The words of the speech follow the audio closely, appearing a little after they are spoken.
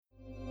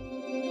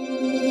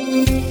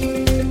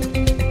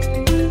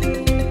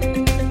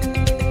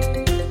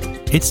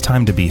It's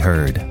time to be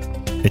heard.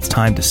 It's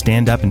time to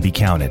stand up and be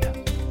counted.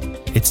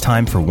 It's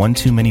time for One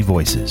Too Many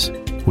Voices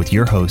with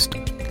your host,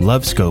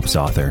 Love Scopes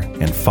author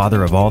and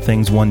father of all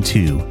things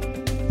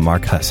 1-2,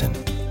 Marc Husson.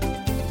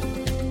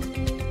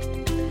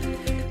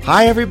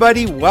 Hi,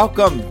 everybody.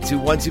 Welcome to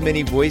One Too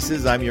Many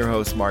Voices. I'm your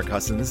host, Marc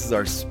Husson. This is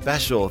our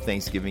special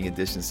Thanksgiving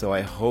edition, so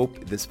I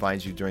hope this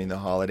finds you during the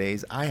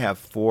holidays. I have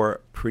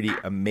four pretty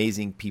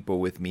amazing people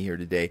with me here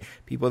today,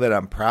 people that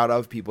I'm proud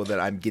of, people that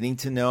I'm getting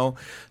to know.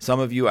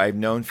 Some of you I've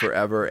known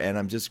forever, and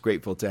I'm just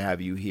grateful to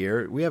have you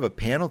here. We have a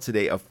panel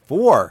today of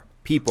four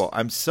people.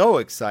 I'm so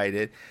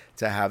excited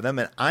to have them,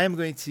 and I am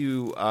going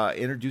to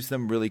introduce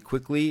them really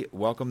quickly,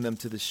 welcome them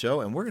to the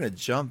show, and we're going to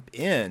jump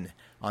in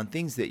on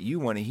things that you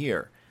want to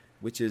hear,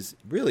 which is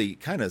really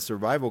kind of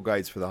survival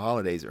guides for the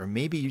holidays, or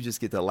maybe you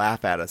just get to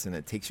laugh at us and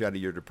it takes you out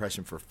of your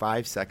depression for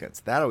 5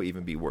 seconds. That'll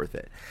even be worth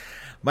it.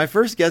 My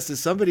first guest is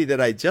somebody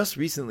that I just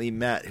recently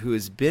met who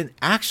has been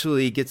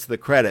actually gets the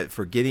credit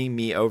for getting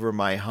me over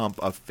my hump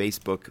of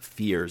Facebook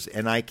fears.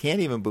 And I can't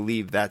even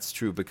believe that's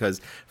true,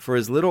 because for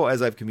as little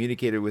as I've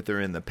communicated with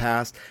her in the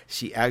past,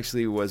 she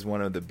actually was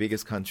one of the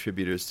biggest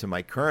contributors to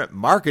my current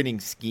marketing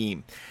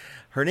scheme.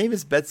 Her name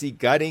is Betsy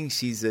Gutting.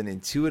 She's an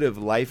intuitive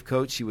life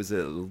coach. She was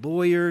a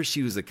lawyer.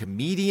 She was a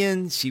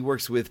comedian. She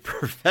works with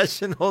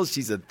professionals.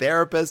 She's a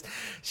therapist.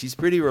 She's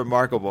pretty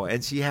remarkable.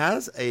 And she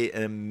has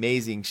an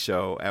amazing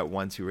show at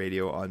 1-2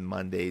 Radio on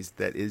Mondays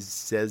that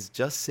says,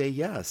 just say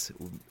yes.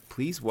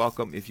 Please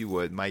welcome, if you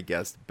would, my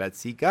guest,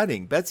 Betsy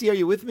Gutting. Betsy, are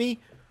you with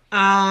me?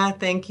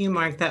 Thank you,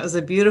 Marc. That was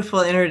a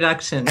beautiful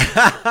introduction.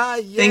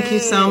 Thank you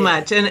so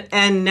much.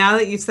 And now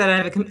that you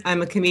said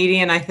I'm a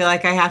comedian, I feel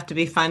like I have to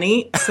be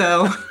funny.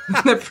 So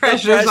the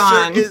pressure's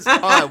on. Is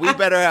on. We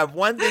better have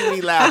one thing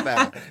we laugh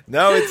at.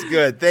 No, it's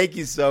good. Thank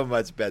you so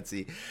much,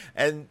 Betsy.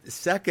 And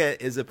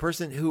second is a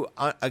person who,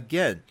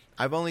 again,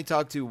 I've only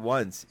talked to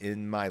once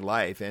in my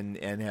life and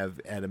have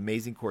had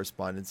amazing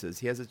correspondences.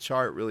 He has a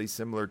chart really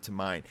similar to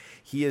mine.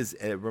 He is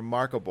a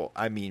remarkable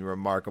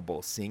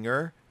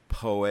singer,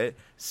 poet,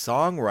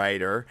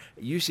 songwriter.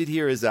 You should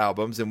hear his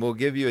albums, and we'll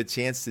give you a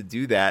chance to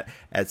do that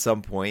at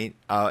some point.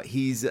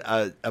 He's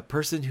a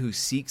person who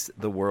seeks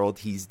the world.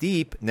 He's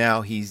deep.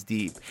 Now he's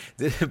deep.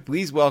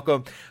 Please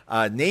welcome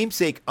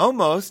namesake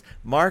almost,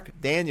 Marc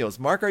Daniels.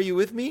 Marc, are you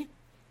with me?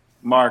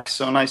 Marc,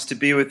 so nice to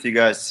be with you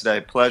guys today.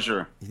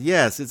 Pleasure.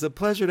 Yes, it's a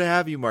pleasure to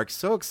have you, Marc.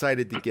 So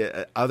excited to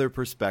get other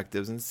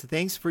perspectives, and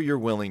thanks for your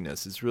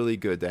willingness. It's really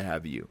good to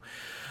have you.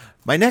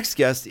 My next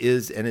guest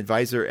is an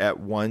advisor at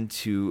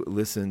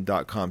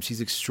 12listen.com.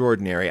 She's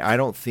extraordinary. I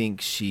don't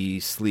think she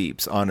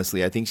sleeps,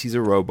 honestly. I think she's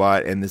a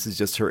robot, and this is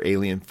just her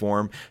alien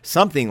form,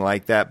 something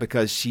like that,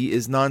 because she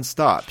is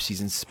nonstop. She's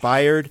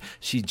inspired.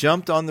 She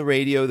jumped on the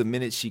radio the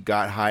minute she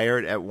got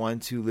hired at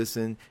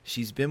 12listen.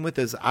 She's been with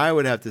us, I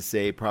would have to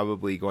say,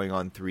 probably going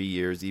on 3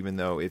 years, even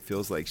though it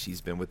feels like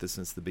she's been with us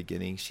since the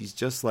beginning. She's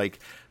just like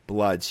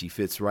blood. She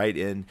fits right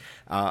in.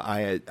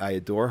 I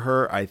adore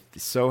her. I'm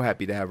so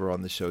happy to have her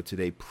on the show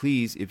today.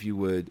 Please, if you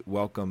would,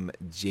 welcome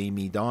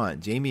Jamie Dawn.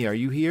 Jamie, are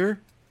you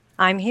here?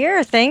 I'm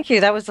here. Thank you.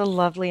 That was a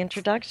lovely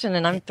introduction,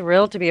 and I'm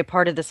thrilled to be a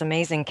part of this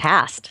amazing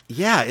cast.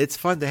 Yeah, it's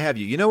fun to have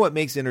you. You know what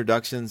makes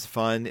introductions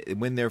fun?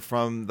 When they're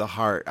from the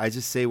heart. I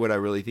just say what I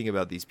really think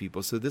about these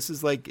people. So this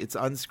is like, it's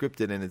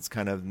unscripted, and it's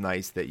kind of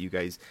nice that you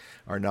guys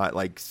are not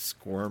like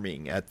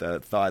squirming at the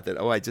thought that,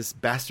 I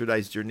just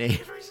bastardized your name.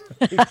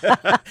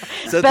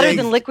 So better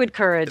than liquid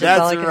courage.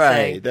 That's all I can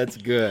right. say. That's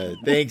good.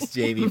 Thanks,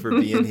 Jamie, for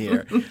being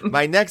here.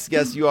 My next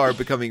guest you are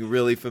becoming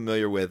really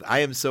familiar with. I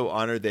am so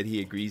honored that he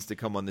agrees to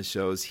come on the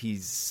shows. He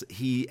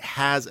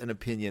has an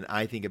opinion,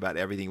 I think, about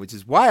everything, which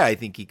is why I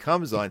think he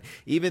comes on,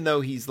 even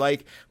though he's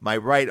like my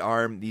right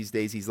arm these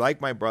days. He's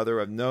like my brother.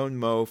 I've known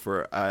Mo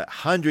for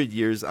 100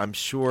 years, I'm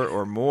sure,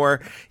 or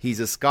more. He's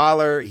a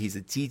scholar. He's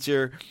a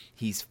teacher.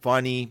 He's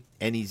funny,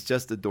 and he's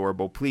just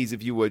adorable. Please,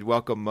 if you would,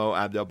 welcome Mo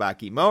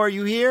Abdelbaki. Mo, are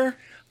you here?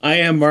 I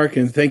am, Marc,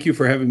 and thank you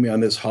for having me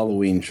on this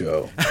Halloween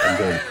show. I'm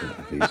very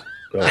pleased.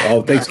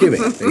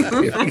 Thanksgiving. I'm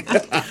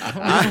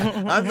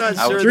not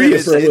sure that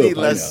it's any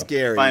less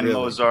scary. I find really.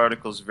 Mo's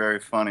articles very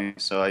funny,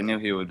 so I knew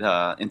he would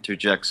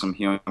interject some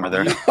humor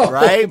there.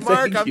 Right,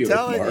 Marc? I'm you,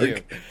 telling Marc.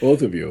 you.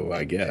 Both of you,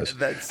 I guess.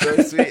 That's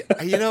so sweet.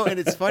 And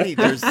it's funny.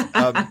 There's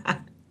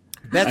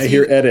Betsy, I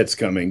hear edits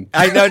coming.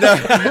 I know.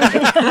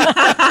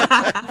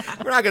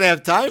 We're not going to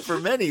have time for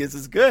many. This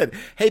is good.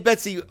 Hey,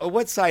 Betsy,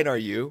 what sign are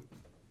you?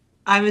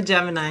 I'm a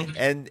Gemini.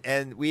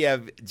 And we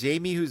have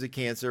Jamie, who's a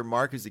Cancer,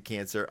 Marc, who's a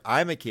Cancer,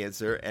 I'm a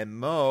Cancer, and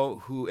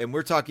Mo, and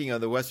we're talking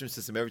on the Western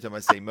system every time I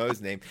say Mo's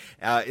name,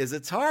 is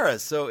a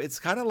Taurus. So it's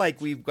kind of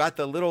like we've got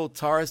the little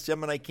Taurus,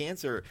 Gemini,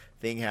 Cancer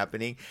thing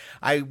happening.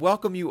 I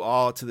welcome you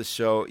all to the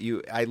show.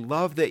 I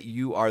love that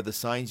you are the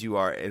signs you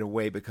are in a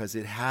way, because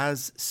it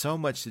has so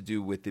much to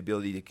do with the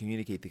ability to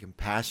communicate the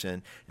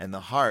compassion and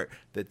the heart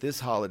that this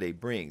holiday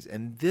brings.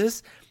 And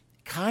this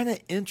kind of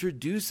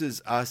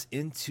introduces us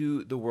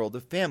into the world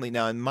of family.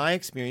 Now, in my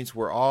experience,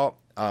 we're all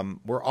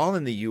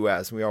in the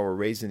U.S. We all were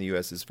raised in the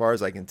U.S. as far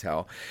as I can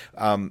tell,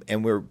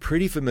 and we're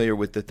pretty familiar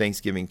with the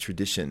Thanksgiving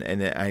tradition.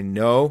 And I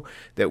know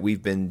that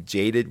we've been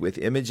jaded with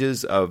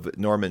images of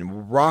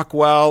Norman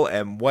Rockwell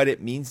and what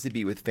it means to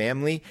be with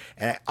family.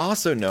 And I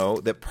also know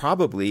that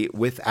probably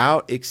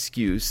without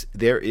excuse,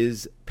 there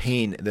is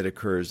pain that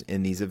occurs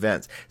in these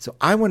events. So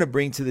I want to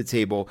bring to the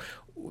table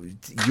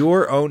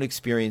your own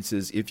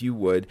experiences, if you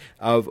would,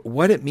 of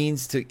what it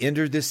means to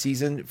enter this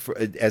season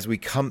as we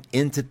come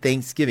into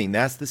Thanksgiving.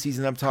 That's the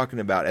season I'm talking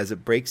about as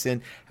it breaks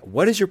in.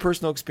 What is your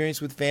personal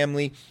experience with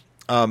family,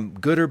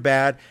 good or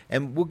bad?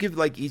 And we'll give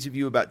each of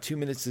you about 2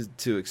 minutes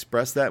to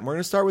express that. And we're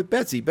going to start with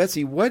Betsy.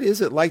 Betsy, what is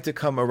it like to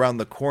come around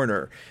the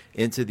corner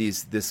into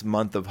this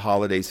month of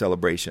holiday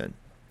celebration?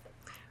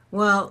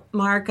 Well,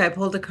 Mark, I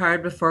pulled a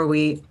card before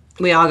we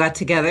all got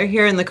together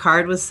here, and the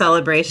card was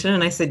celebration.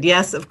 And I said,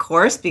 yes, of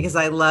course, because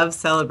I love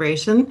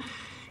celebration.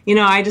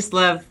 I just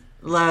love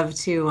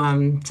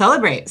to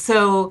celebrate.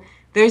 So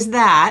there's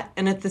that.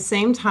 And at the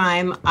same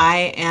time, for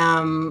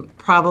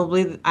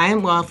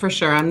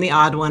sure, I'm the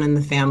odd one in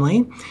the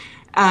family.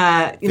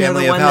 Family the of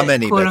one how that,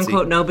 many, quote Betsy?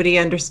 unquote, nobody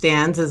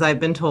understands, as I've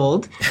been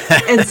told.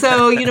 And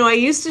so, I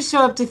used to show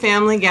up to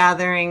family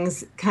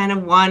gatherings kind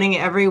of wanting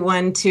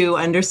everyone to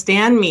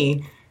understand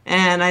me.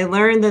 And I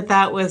learned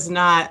that was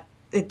not,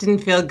 it didn't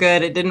feel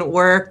good. It didn't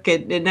work.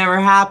 It never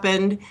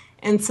happened.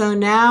 And so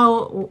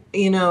now,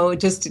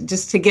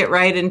 just to get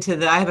right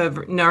into I have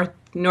a North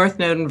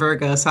Node in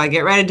Virgo, so I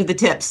get right into the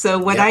tips. So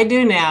what I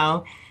do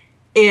now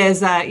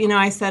is,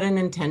 I set an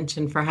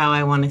intention for how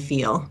I want to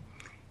feel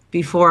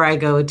before I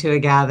go to a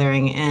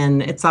gathering.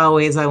 And it's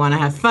always, I want to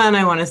have fun.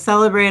 I want to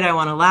celebrate. I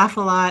want to laugh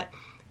a lot.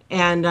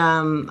 And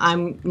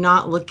I'm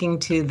not looking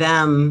to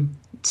them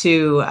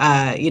to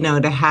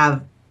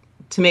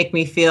make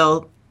me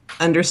feel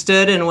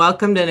understood and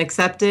welcomed and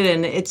accepted.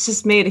 And it's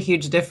just made a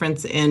huge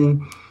difference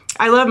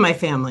I love my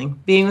family.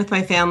 Being with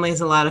my family is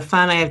a lot of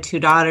fun. I have 2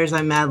 daughters.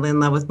 I'm madly in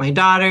love with my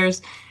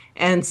daughters.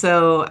 And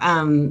so,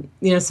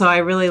 so I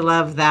really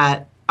love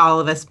that all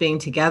of us being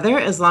together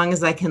as long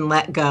as I can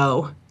let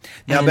go.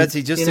 Now,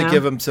 Betsy, just to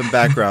give them some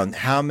background,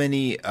 how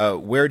many,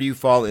 where do you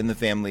fall in the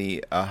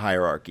family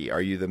hierarchy?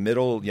 Are you the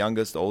middle,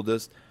 youngest,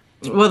 oldest?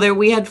 Well,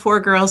 we had 4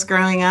 girls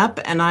growing up,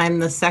 and I'm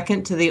the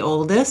second to the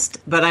oldest,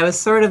 but I was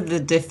sort of the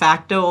de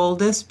facto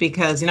oldest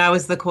because, I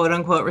was the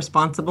quote-unquote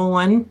responsible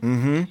one.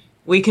 Mm-hmm.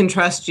 We can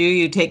trust you.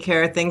 You take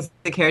care of things,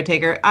 the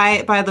caretaker.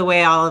 By the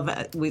way, all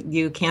of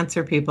you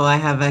Cancer people, I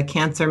have a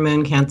Cancer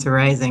moon, Cancer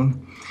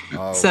rising.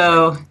 Oh,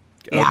 so,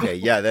 yeah. Okay,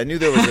 yeah, I knew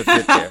there was a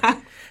fit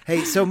there.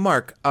 Hey, so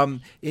Mark,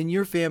 in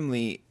your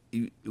family,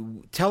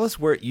 tell us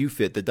where you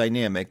fit, the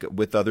dynamic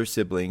with other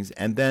siblings,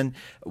 and then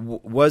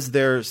was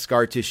there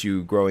scar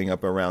tissue growing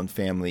up around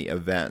family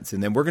events?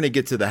 And then we're going to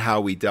get to the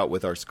how we dealt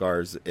with our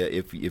scars,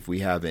 if we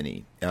have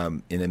any,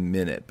 in a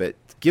minute. But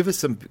give us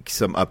some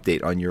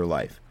update on your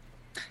life.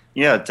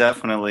 Yeah,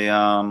 definitely.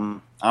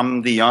 I'm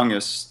the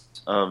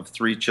youngest of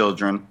 3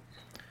 children,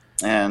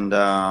 and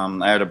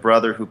I had a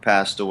brother who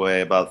passed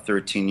away about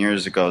 13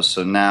 years ago.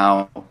 So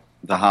now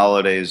the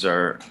holidays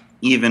are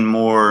even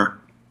more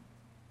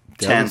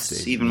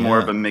tense, even more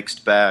of a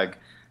mixed bag.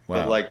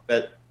 Wow.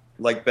 But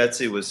like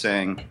Betsy was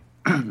saying,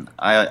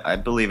 I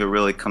believe it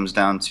really comes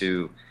down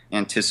to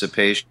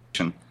anticipation,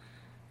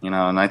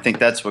 and I think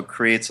that's what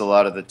creates a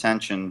lot of the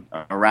tension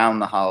around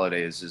the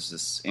holidays is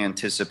this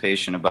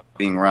anticipation about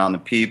being around the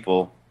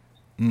people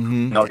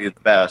who know you the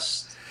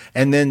best.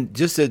 And then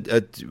just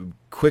a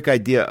quick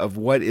idea of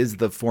what is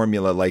the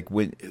formula, like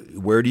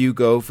where do you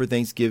go for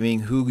Thanksgiving,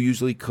 who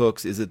usually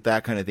cooks, is it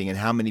that kind of thing, and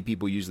how many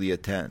people usually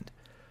attend?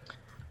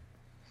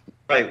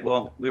 Right.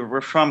 Well,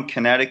 we're from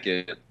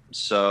Connecticut,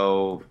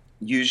 so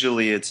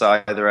usually it's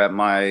either at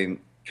my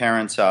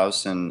parents'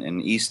 house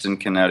in Easton,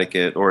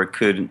 Connecticut, or it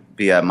could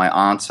be at my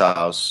aunt's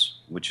house,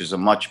 which is a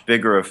much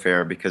bigger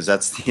affair because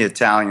that's the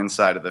Italian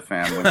side of the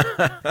family,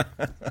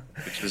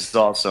 which is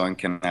also in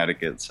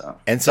Connecticut. So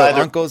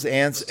uncles,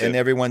 aunts, and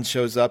everyone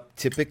shows up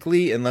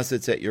typically, unless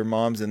it's at your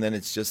mom's, and then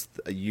it's just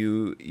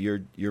you,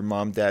 your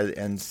mom, dad,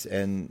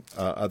 and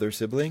other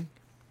sibling.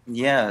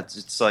 Yeah,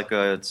 it's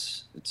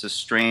a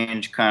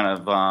strange kind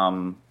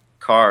of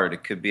card.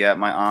 It could be at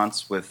my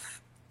aunt's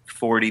with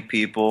 40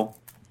 people,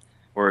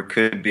 or it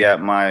could be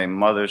at my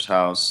mother's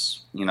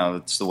house.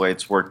 It's the way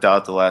it's worked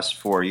out the last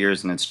 4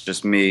 years, and it's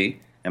just me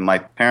and my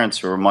parents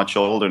who are much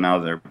older now.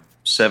 They're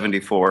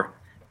 74,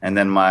 and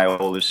then my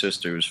older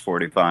sister who's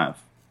 45.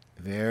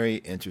 Very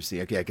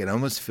interesting. Okay, I can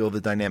almost feel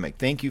the dynamic.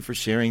 Thank you for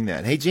sharing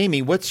that. Hey,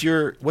 Jamie, what's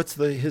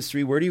the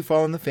history? Where do you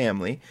fall in the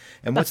family,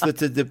 and what's the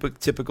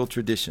typical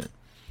tradition?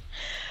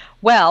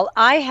 Well,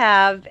 I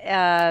have,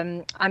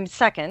 I'm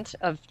second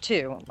of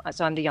 2,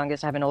 so I'm the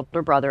youngest. I have an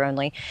older brother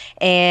only.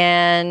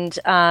 And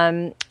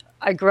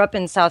I grew up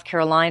in South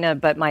Carolina,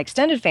 but my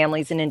extended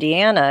family's in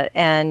Indiana.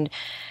 And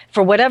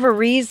for whatever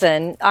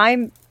reason,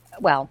 I'm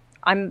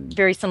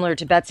very similar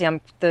to Betsy. I'm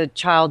the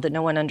child that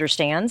no one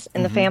understands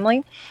in the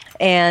family.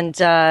 And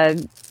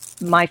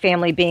my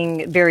family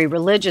being very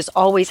religious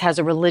always has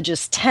a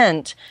religious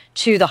tint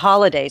to the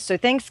holidays. So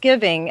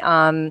Thanksgiving,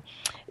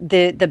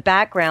 the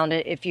background,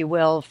 if you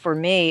will, for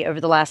me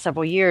over the last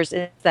several years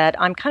is that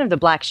I'm kind of the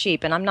black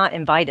sheep, and I'm not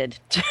invited.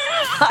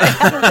 I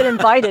haven't been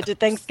invited to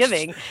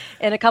Thanksgiving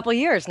in a couple of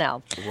years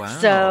now. Wow.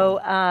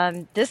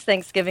 So this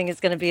Thanksgiving is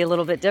going to be a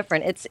little bit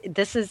different.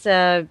 This is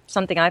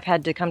something I've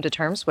had to come to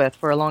terms with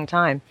for a long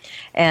time.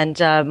 And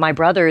my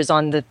brother is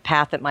on the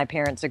path that my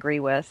parents agree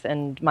with,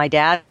 and my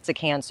dad's a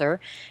Cancer.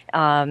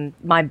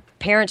 My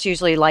parents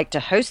usually like to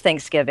host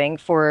Thanksgiving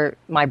for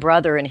my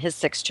brother and his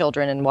 6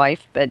 children and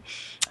wife, but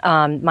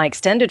my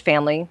extended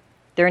family,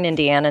 they're in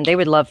Indiana, and they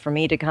would love for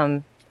me to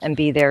come and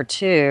be there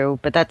too,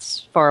 but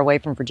that's far away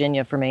from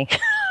Virginia for me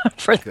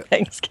for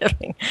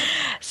Thanksgiving.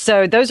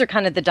 So those are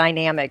kind of the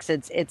dynamics.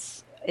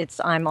 It's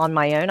I'm on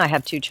my own. I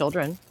have 2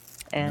 children,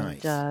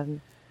 and nice.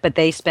 But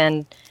they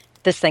spend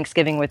this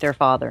Thanksgiving with their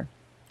father.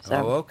 So.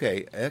 Oh,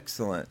 okay.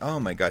 Excellent. Oh,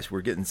 my gosh.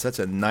 We're getting such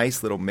a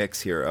nice little mix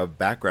here of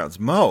backgrounds.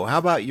 Mo, how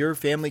about your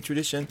family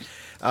tradition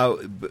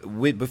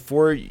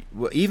before,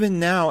 even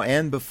now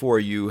and before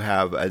you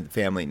have a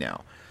family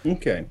now?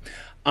 Okay.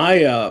 I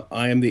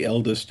am the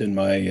eldest in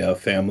my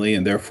family,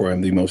 and therefore I'm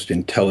the most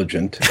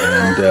intelligent.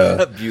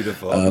 And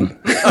beautiful.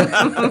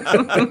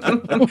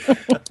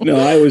 No,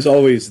 I was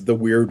always the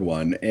weird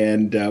one,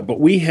 and but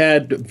we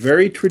had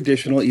very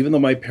traditional. Even though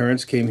my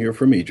parents came here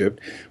from Egypt,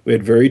 we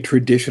had very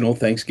traditional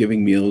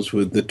Thanksgiving meals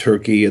with the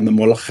turkey and the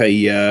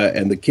molokhaya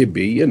and the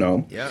kibbe.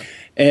 Yeah.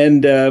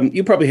 And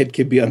you probably had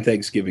kibbe on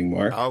Thanksgiving,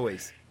 Mark.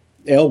 Always.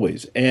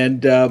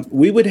 And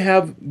we would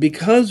have,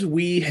 because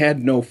we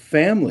had no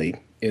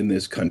family in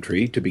this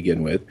country to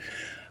begin with,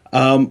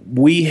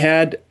 we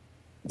had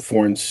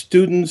foreign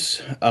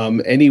students,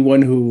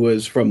 anyone who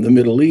was from the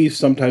Middle East.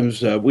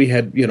 Sometimes we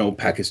had,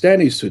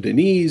 Pakistanis,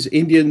 Sudanese,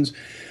 Indians.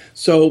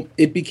 So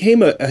it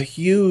became a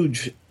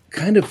huge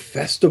kind of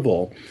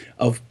festival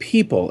of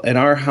people, and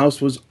our house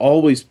was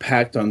always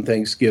packed on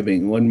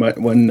Thanksgiving.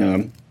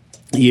 One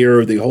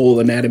year, the whole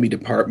anatomy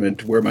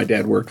department where my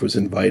dad worked was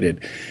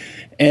invited,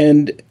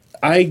 and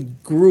I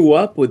grew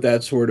up with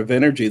that sort of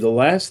energy. The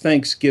last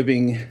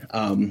Thanksgiving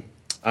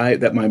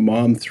that my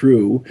mom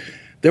threw,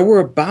 there were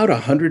about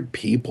 100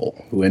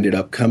 people who ended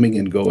up coming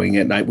and going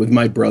at night with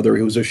my brother,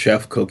 who was a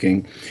chef,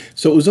 cooking.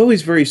 So it was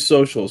always very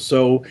social.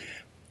 So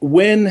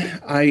when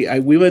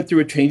we went through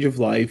a change of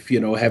life,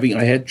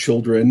 I had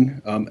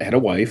children, had a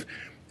wife,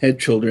 had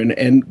children,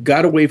 and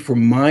got away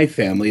from my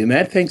family. And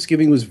that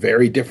Thanksgiving was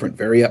very different,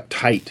 very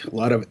uptight, a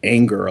lot of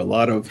anger, a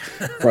lot of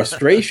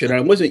frustration. I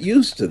wasn't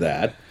used to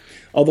that.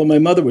 Although my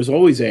mother was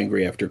always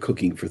angry after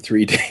cooking for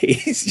 3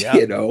 days,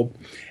 Yeah.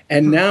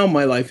 And now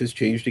my life has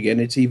changed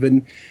again. It's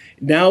even,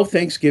 now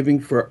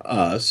Thanksgiving for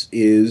us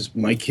is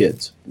my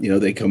kids.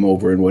 They come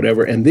over and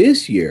whatever. And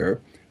this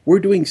year, we're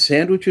doing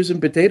sandwiches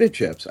and potato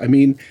chips. I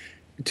mean,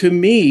 to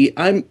me,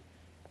 I'm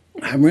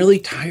really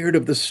tired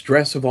of the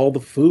stress of all the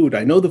food.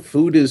 I know the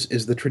food is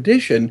the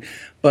tradition,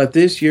 but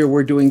this year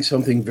we're doing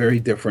something very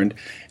different.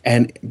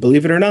 And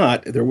believe it or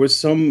not, there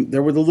was a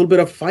little bit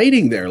of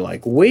fighting there.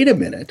 Like, wait a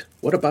minute,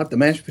 what about the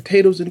mashed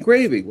potatoes and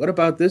gravy? What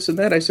about this and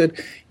that? I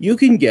said, you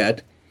can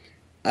get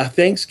a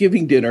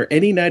Thanksgiving dinner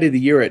any night of the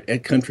year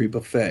at Country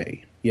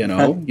Buffet.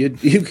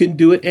 You can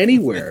do it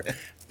anywhere.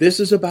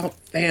 This is about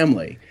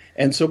family.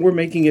 And so we're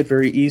making it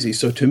very easy.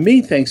 So to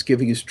me,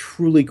 Thanksgiving is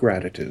truly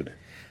gratitude.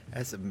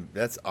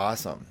 That's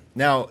awesome.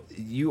 Now,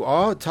 you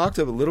all talked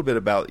a little bit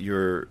about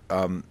your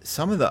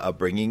some of the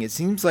upbringing. It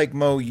seems like,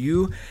 Mo,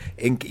 you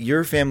and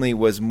your family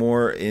was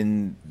more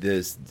in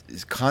this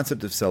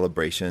concept of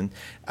celebration.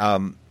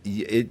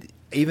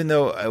 Even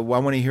though I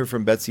want to hear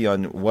from Betsy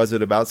on was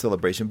it about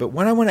celebration, but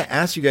what I want to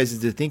ask you guys is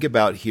to think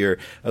about here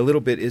a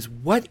little bit is,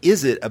 what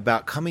is it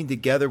about coming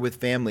together with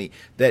family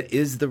that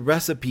is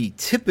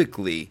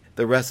typically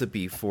the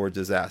recipe for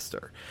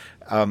disaster?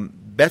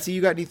 Betsy,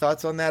 you got any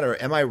thoughts on that, or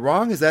am I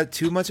wrong? Is that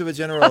too much of a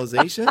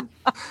generalization?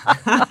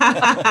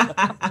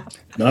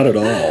 Not at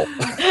all.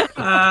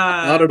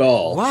 Not at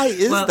all. Why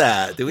is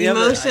that? Do we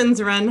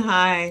emotions run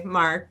high,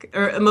 Mark?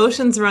 Or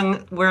emotions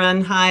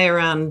run high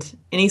around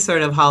any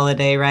sort of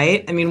holiday,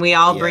 right? I mean, we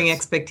all bring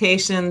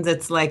expectations.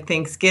 It's like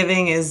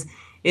Thanksgiving is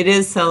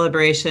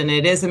celebration.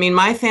 It is. I mean,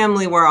 my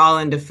family, we're all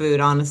into food.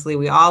 Honestly,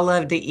 we all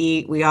love to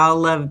eat. We all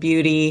love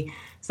beauty.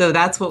 So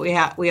that's what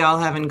we all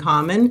have in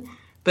common.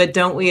 But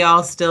don't we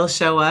all still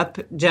show up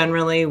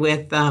generally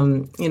with,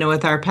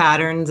 with our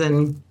patterns,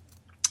 and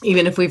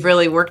even if we've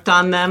really worked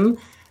on them,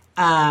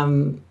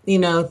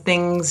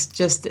 things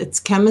just,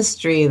 it's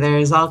chemistry.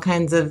 There's all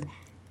kinds of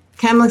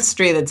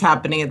chemistry that's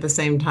happening at the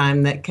same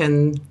time that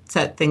can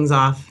set things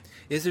off.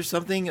 Is there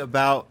something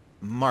about,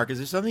 Mark, is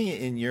there something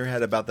in your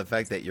head about the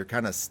fact that you're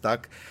kind of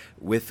stuck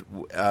with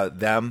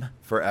them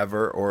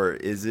forever? Or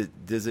does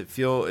it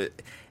feel,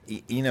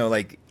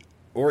 like,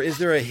 or is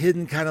there a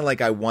hidden kind of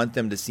like, I want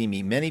them to see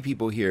me? Many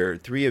people here,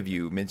 3 of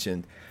you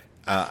mentioned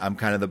I'm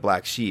kind of the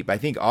black sheep. I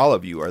think all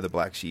of you are the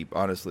black sheep,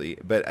 honestly.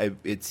 But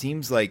it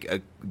seems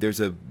like there's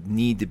a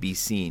need to be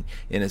seen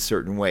in a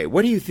certain way.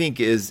 What do you think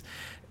is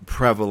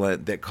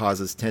prevalent that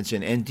causes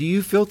tension? And do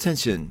you feel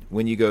tension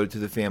when you go to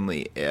the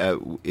family,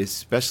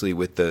 especially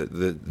with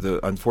the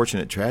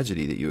unfortunate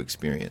tragedy that you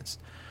experienced?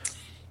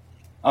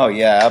 Oh,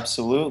 yeah,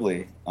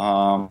 absolutely.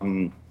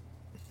 I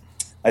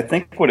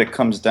think what it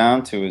comes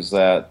down to is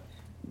that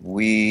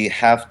we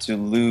have to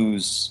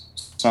lose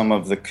some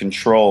of the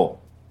control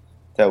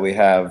that we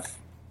have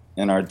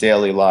in our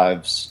daily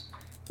lives.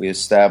 We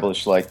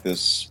establish like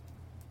this,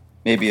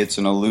 maybe it's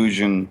an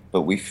illusion,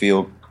 but we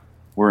feel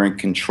we're in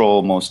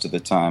control most of the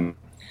time.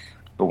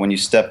 But when you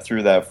step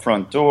through that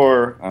front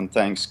door on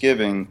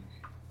Thanksgiving,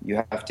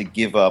 you have to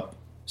give up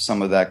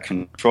some of that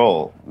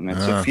control. And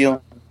it's a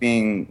feeling of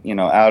being,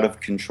 out of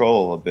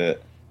control a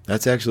bit.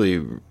 That's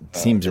actually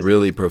seems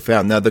really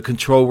profound. Now, the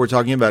control we're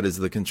talking about is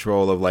the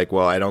control of like,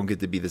 well, I don't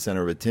get to be the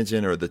center of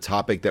attention, or the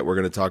topic that we're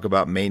going to talk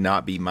about may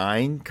not be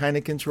mine kind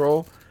of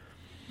control.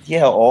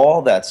 Yeah,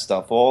 all that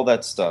stuff.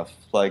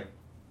 Like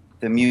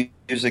the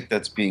music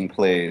that's being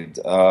played,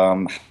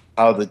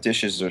 how the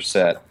dishes are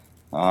set,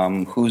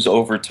 who's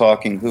over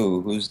talking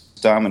who's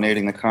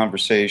dominating the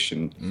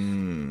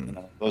conversation.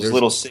 Those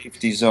little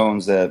safety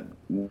zones that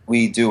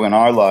we do in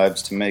our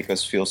lives to make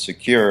us feel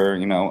secure.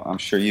 I'm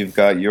sure you've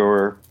got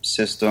your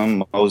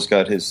system, Mo's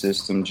got his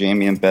system,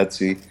 Jamie and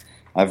Betsy,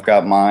 I've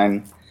got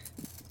mine.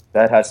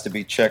 That has to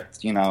be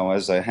checked,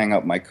 as I hang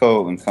up my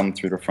coat and come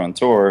through the front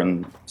door.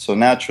 And so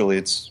naturally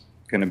it's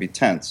going to be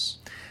tense.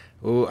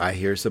 Oh, I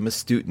hear some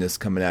astuteness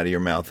coming out of your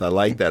mouth. I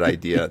like that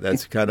idea.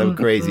 That's kind of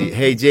crazy.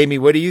 Hey, Jamie,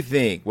 what do you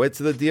think? What's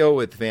the deal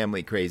with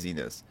family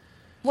craziness?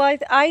 Well,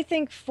 I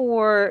think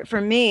for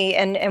me,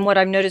 and what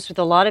I've noticed with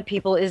a lot of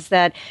people is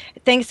that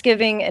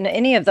Thanksgiving and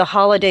any of the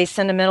holiday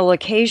sentimental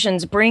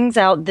occasions brings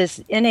out this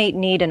innate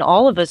need in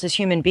all of us as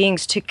human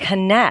beings to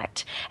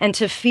connect and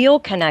to feel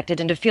connected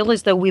and to feel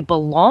as though we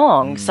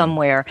belong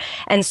somewhere.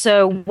 And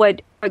so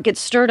what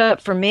gets stirred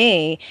up for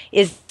me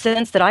is the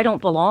sense that I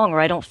don't belong or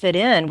I don't fit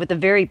in with the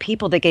very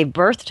people that gave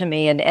birth to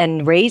me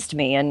and raised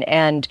me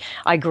and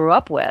I grew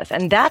up with.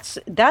 And that's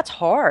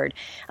hard.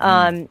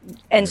 And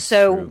that's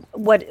so true.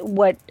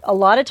 What a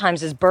lot of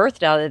times is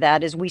birthed out of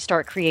that is we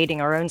start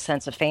creating our own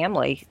sense of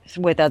family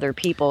with other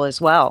people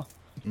as well.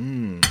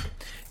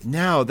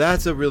 Now,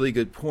 that's a really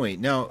good point.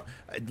 Now,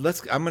 I'm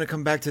going to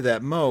come back to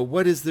that. Mo,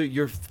 what is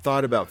your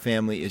thought about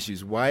family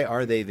issues? Why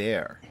are they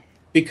there?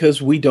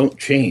 Because we don't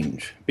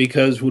change.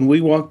 Because when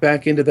we walk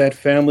back into that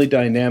family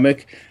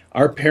dynamic,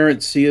 our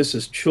parents see us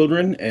as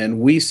children and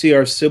we see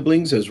our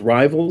siblings as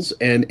rivals,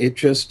 and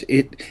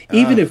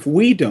even if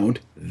we don't,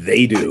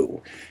 they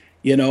do.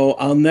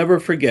 I'll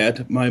never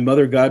forget my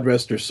mother, God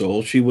rest her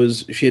soul. She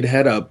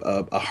had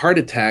a heart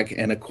attack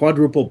and a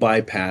quadruple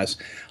bypass.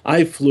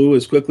 I flew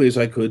as quickly as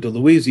I could to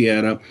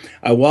Louisiana.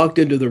 I walked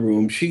into the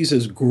room. She's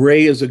as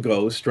gray as a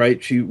ghost,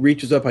 right? She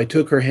reaches up. I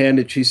took her hand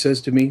and she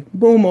says to me,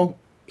 "Momo,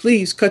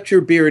 please cut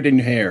your beard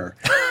and hair."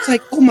 It's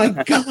like, oh my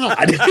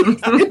God.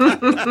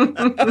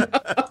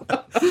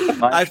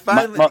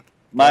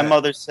 My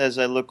mother says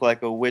I look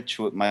like a witch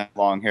with my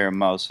long hair,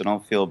 Mo, so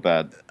don't feel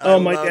bad. Oh,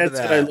 my dad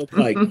said I looked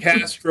like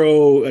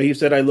Castro. He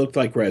said I looked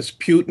like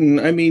Rasputin.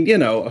 I mean,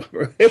 So,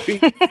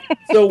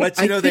 but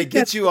they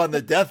get you on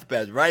the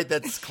deathbed, right?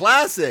 That's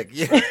classic.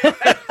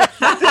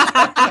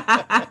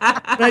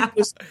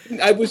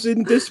 I was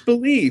in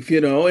disbelief,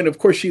 and of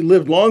course she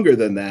lived longer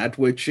than that,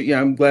 which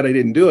I'm glad I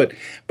didn't do it.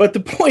 But the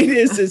point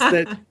is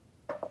that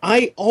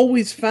I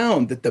always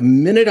found that the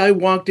minute I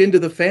walked into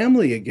the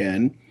family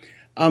again,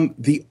 all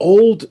the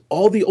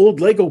old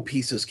Lego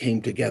pieces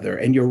came together,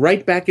 and you're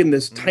right back in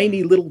this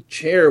tiny little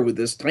chair with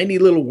this tiny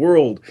little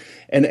world,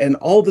 and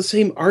all the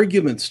same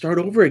arguments start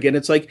over again.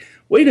 It's like,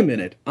 wait a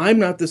minute, I'm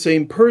not the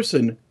same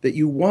person that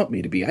you want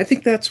me to be. I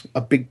think that's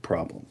a big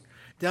problem.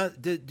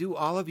 Do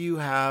all of you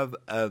have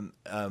a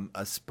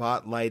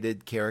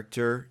spotlighted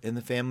character in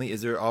the family?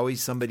 Is there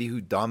always somebody who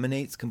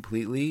dominates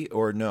completely,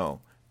 or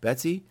no?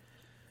 Betsy?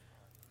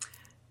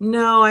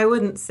 No, I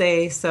wouldn't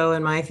say so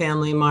in my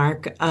family,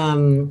 Mark.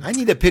 I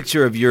need a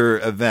picture of your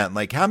event.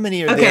 Like, how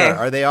many are there?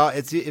 Are they all?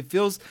 It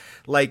feels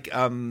like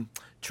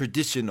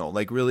traditional.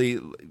 Like, really,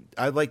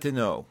 I'd like to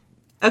know.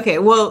 Okay,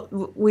 well,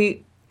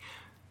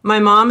 my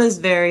mom is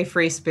very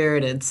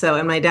free-spirited,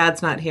 and my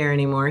dad's not here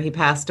anymore. He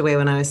passed away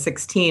when I was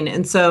 16,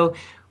 and so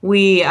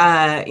we,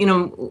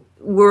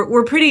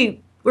 we're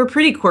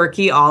pretty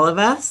quirky, all of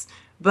us.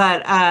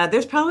 But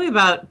there's probably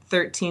about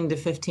 13 to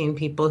 15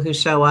 people who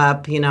show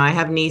up. I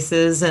have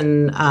nieces,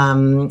 and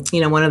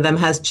one of them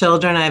has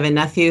children. I have a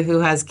nephew who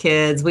has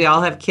kids. We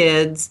all have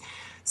kids,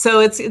 so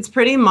it's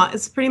pretty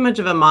much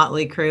of a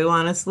motley crew,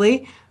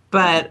 honestly.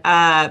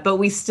 But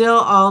we still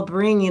all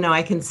bring,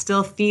 I can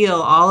still feel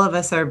all of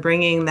us are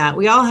bringing that.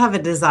 We all have a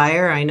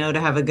desire, I know, to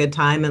have a good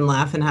time and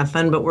laugh and have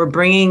fun, but we're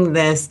bringing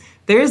this.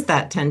 There's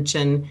that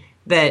tension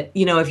that,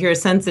 if you're a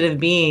sensitive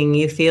being,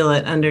 you feel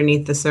it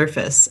underneath the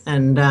surface.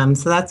 And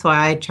so that's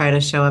why I try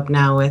to show up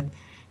now with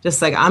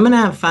just like, I'm going to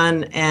have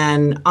fun.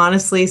 And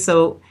honestly,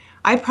 so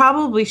I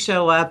probably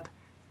show up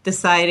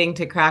deciding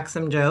to crack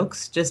some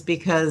jokes just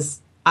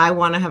because I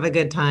want to have a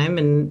good time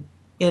and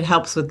it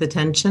helps with the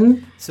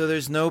tension. So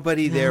there's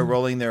nobody there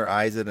rolling their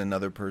eyes at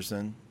another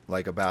person?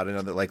 like about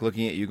another, like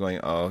looking at you going,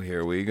 oh,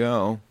 here we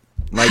go.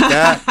 Like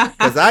that,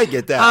 because I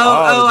get that.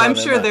 I'm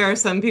sure there are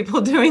some people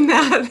doing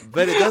that.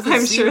 But it doesn't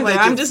I'm seem sure like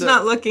I'm just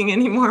not looking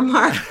anymore,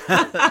 Mark.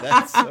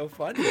 That's so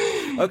funny.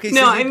 Okay,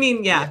 no, so I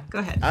mean, go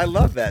ahead. I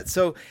love that.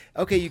 So,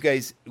 okay, you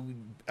guys,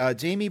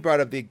 Jamie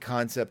brought up the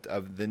concept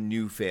of the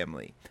new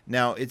family.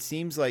 Now, it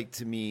seems like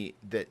to me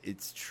that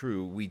it's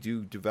true. We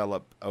do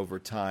develop over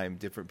time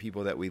different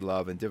people that we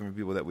love and different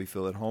people that we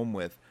feel at home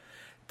with.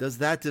 Does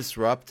that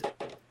disrupt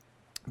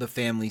the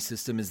family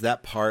system? Is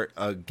that part,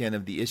 again,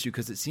 of the issue?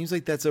 Because it seems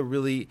like that's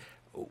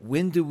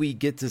when do we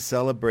get to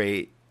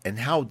celebrate, and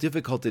how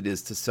difficult it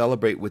is to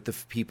celebrate with the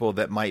people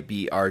that might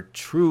be our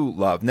true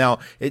love. Now,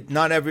 it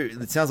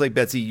sounds like,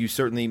 Betsy, you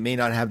certainly may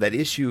not have that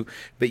issue,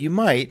 but you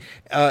might.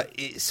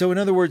 So in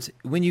other words,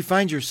 when you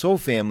find your soul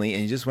family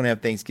and you just want to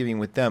have Thanksgiving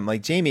with them,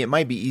 like Jamie, it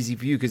might be easy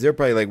for you because they're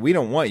probably like, we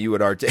don't want you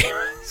at our table.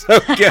 So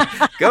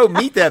go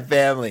meet that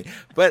family.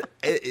 But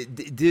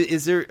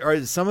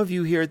are some of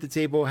you here at the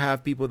table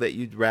have people that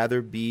you'd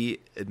rather be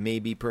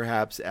maybe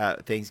perhaps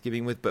at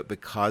Thanksgiving with, but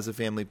because of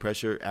family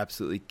pressure,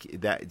 absolutely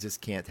that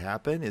just can't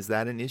happen? Is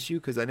that an issue?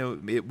 Because I know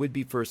it would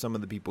be for some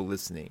of the people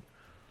listening.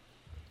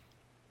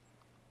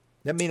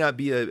 That may not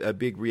be a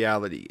big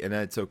reality, and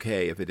that's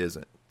okay if it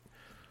isn't.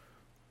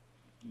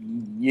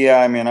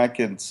 Yeah, I mean, I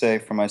could say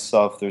for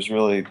myself,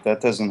 that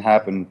doesn't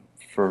happen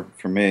for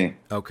me.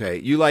 Okay,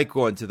 you like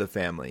going to the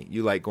family.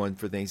 You like going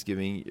for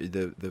Thanksgiving,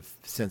 the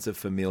sense of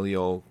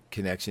familial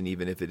connection,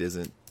 even if it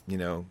isn't,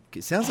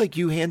 it sounds like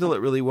you handle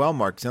it really well,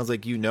 Mark. Sounds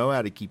like you know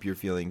how to keep your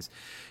feelings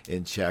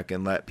in check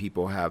and let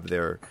people have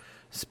their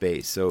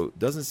space. So it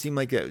doesn't seem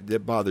like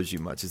that bothers you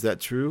much. Is that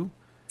true?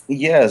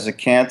 Yeah, as a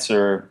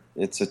Cancer,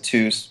 it's a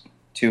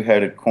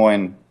two-headed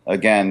coin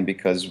again,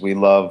 because we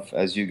love,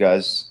 as you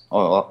guys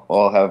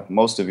all have,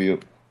 most of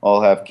you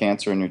all have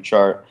Cancer in your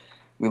chart.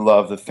 We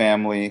love the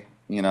family,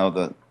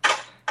 the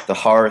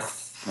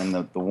hearth and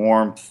the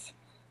warmth.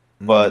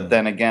 But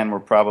then again, we're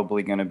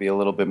probably going to be a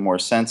little bit more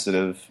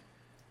sensitive,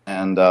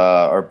 and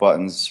our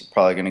buttons are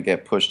probably going to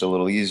get pushed a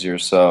little easier.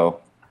 So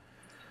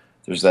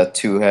there's that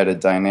two-headed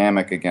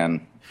dynamic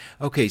again.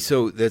 Okay,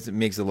 so that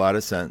makes a lot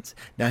of sense.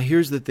 Now,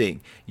 here's the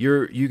thing.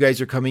 You guys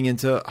are coming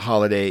into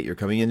holiday. You're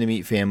coming in to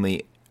meet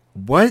family.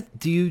 What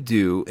do you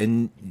do?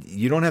 And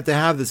you don't have to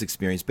have this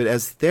experience, but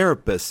as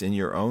therapists in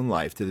your own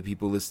life, to the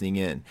people listening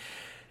in,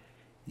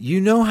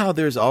 you know how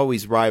there's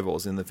always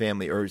rivals in the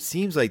family, or it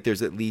seems like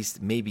there's at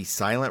least maybe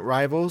silent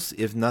rivals,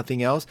 if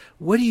nothing else.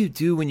 What do you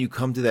do when you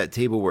come to that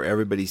table where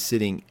everybody's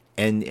sitting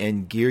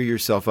and gear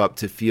yourself up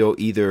to feel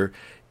either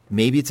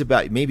maybe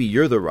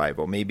you're the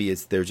rival, maybe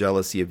it's their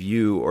jealousy of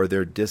you or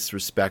their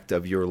disrespect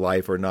of your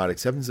life or not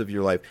acceptance of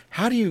your life?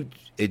 How do you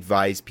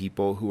advise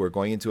people who are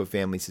going into a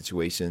family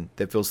situation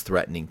that feels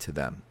threatening to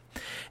them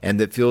and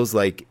that feels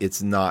like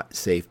it's not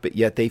safe, but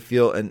yet they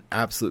feel an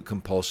absolute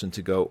compulsion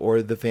to go,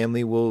 or the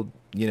family will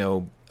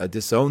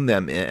disown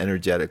them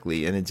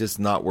energetically, and it's just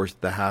not worth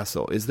the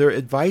hassle? Is there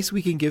advice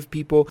we can give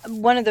people?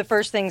 One of the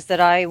first things that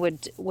I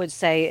would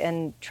say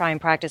and try and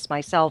practice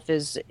myself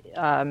is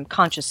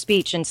conscious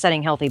speech and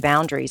setting healthy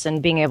boundaries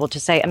and being able to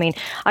say,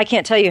 I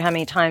can't tell you how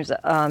many times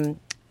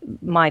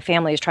my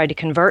family has tried to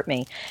convert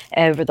me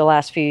over the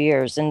last few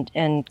years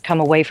and come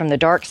away from the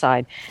dark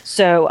side.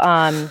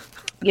 So,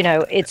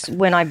 it's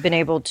when I've been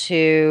able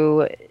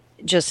to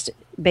just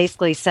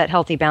basically set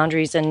healthy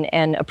boundaries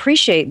and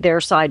appreciate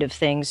their side of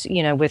things,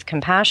 with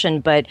compassion,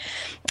 but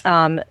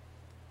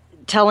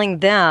telling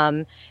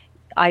them,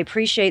 I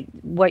appreciate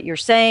what you're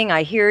saying,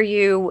 I hear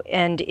you,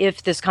 and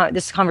if this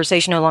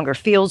conversation no longer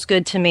feels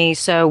good to me,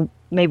 so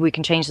maybe we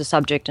can change the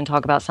subject and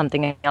talk about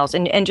something else,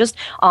 and just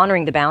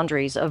honoring the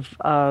boundaries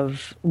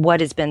of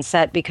what has been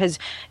set, because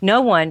no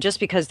one, just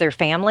because they're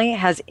family,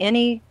 has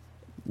any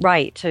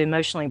right to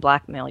emotionally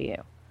blackmail you.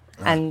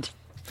 And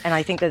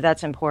I think that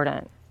that's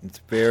important. It's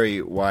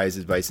very wise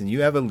advice. And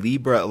you have a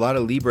lot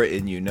of Libra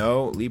in you,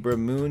 no? Libra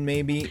moon,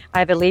 maybe? I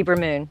have a Libra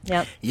moon,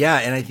 yep. Yeah,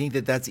 and I think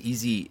that's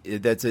easy.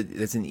 That's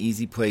an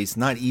easy place.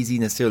 Not easy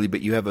necessarily,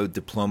 but you have a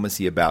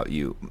diplomacy about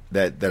you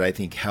that I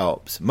think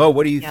helps. Mo,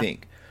 what do you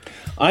think?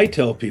 I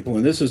tell people,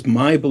 and this is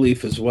my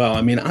belief as well,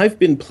 I've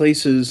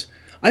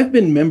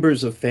been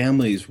members of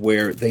families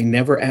where they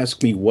never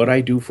ask me what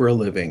I do for a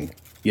living.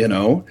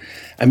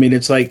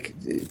 It's like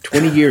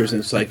 20 years,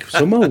 and it's like,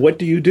 so Mo, what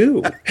do you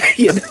do?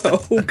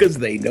 Because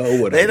they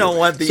know what they don't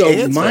want the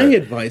answer. So my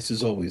advice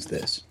is always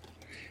this.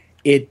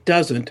 It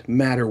doesn't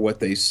matter what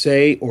they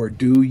say or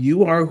do.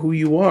 You are who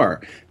you are.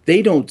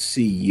 They don't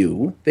see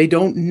you. They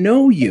don't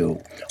know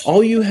you.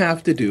 All you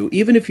have to do,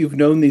 even if you've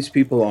known these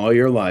people all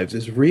your lives,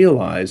 is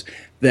realize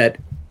that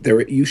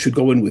you should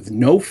go in with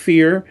no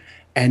fear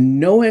and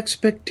no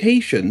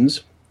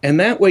expectations. And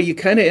that way you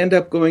kind of end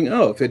up going,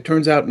 if it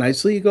turns out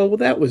nicely, you go, well,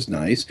 that was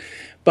nice.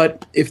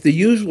 But if the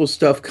usual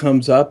stuff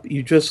comes up,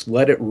 you just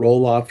let it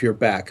roll off your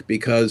back,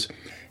 because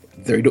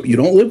you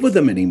don't live with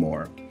them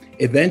anymore.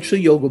 Eventually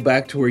you'll go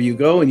back to where you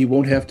go, and you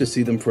won't have to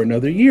see them for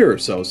another year or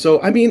so. So,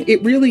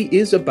 it really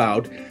is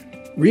about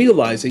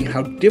realizing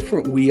how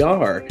different we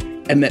are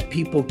and that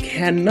people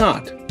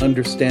cannot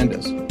understand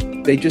us.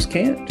 They just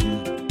can't.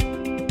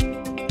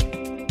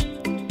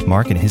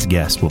 Marc and his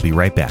guest will be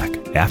right back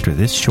after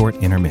this short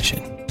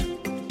intermission.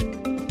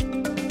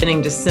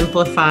 To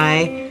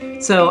simplify.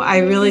 So I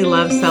really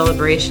love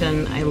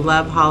celebration. I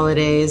love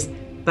holidays,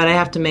 but I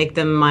have to make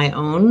them my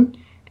own.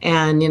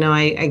 And,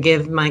 I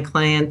give my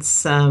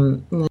clients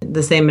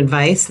the same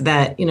advice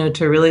that,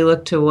 to really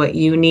look to what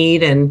you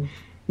need and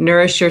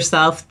nourish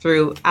yourself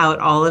throughout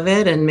all of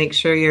it and make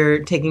sure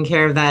you're taking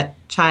care of that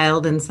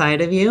child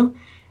inside of you.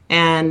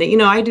 And,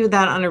 I do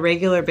that on a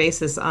regular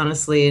basis,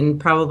 honestly, and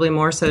probably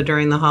more so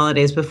during the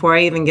holidays. Before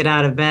I even get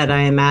out of bed,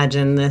 I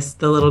imagine the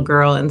little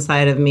girl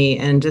inside of me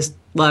and just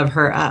love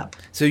her up.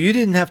 So you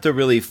didn't have to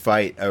really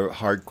fight a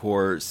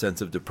hardcore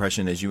sense of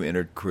depression as you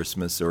entered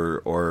Christmas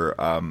or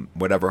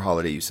whatever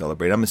holiday you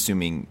celebrate. I'm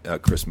assuming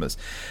Christmas.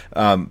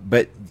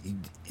 But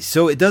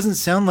so it doesn't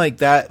sound like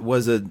that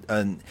was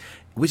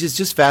which is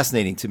just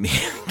fascinating to me.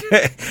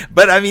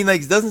 But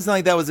it doesn't sound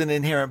like that was an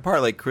inherent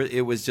part. Like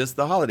it was just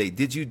the holiday.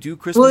 Did you do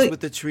Christmas with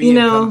the tree and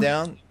come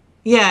down?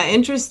 Yeah,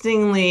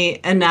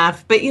 interestingly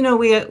enough. But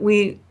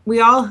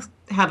we all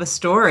have a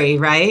story,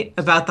 right,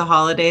 about the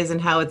holidays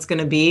and how it's going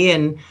to be.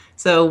 And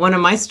so one of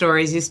my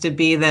stories used to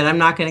be that I'm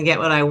not going to get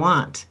what I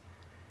want.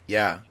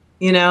 Yeah.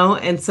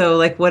 And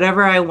so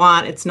whatever I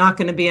want, it's not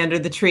going to be under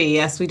the tree.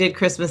 Yes, we did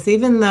Christmas,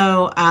 even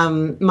though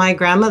my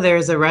grandmother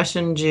is a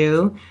Russian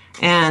Jew.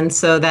 And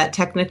so that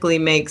technically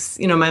makes,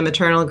 my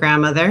maternal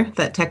grandmother,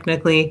 that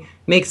technically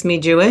makes me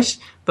Jewish,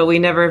 but we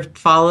never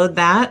followed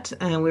that.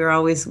 And we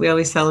always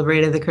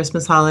celebrated the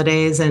Christmas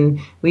holidays and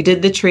we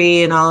did the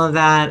tree and all of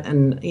that.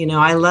 And,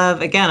 I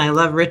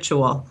love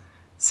ritual.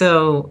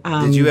 So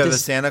did you have a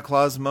Santa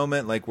Claus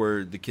moment, like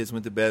where the kids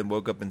went to bed and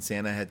woke up and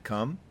Santa had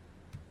come?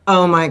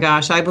 Oh my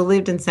gosh, I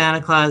believed in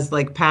Santa Claus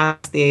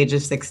past the age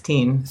of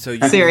 16. So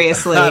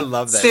seriously, I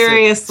love that.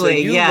 Seriously, so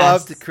you yes.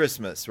 loved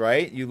Christmas,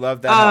 right? You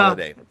loved that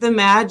holiday. The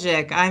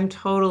magic. I'm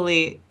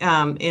totally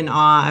in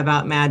awe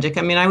about magic.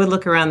 I would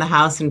look around the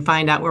house and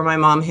find out where my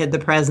mom hid the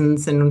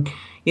presents, and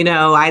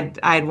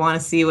I'd want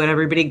to see what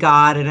everybody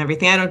got and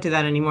everything. I don't do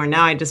that anymore.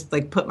 Now I just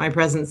put my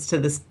presents to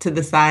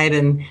the side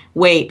and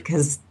wait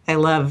because I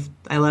love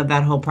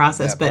that whole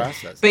process.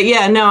 But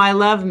yeah, no, I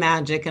love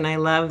magic and I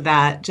love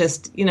that.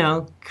 Just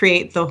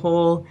create the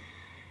whole.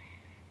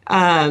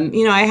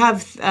 I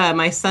have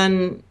my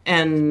Sun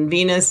and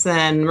Venus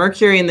and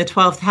Mercury in the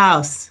 12th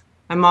house.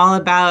 I'm all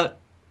about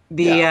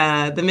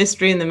the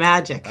mystery and the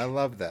magic. I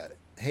love that.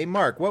 Hey,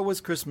 Marc, what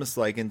was Christmas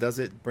like, and does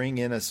it bring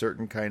in a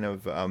certain kind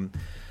of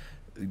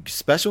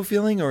special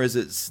feeling, or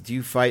do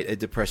you fight a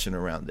depression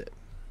around it?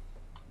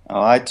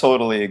 Oh, I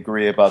totally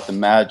agree about the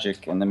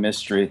magic and the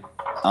mystery.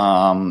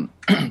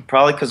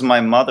 Probably because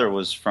my mother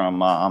was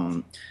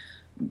from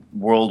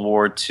World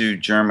War II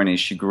Germany.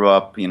 She grew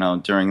up,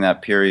 during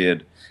that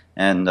period.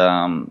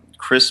 And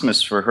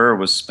Christmas for her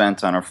was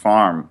spent on her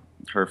farm.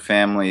 Her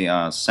family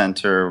sent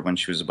her when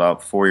she was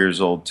about 4 years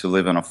old to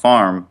live on a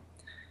farm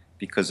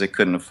because they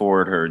couldn't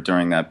afford her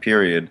during that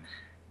period.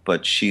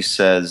 But she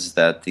says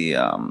that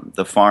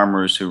the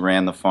farmers who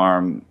ran the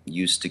farm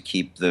used to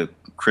keep the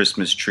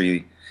Christmas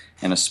tree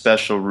in a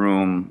special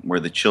room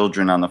where the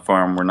children on the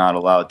farm were not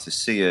allowed to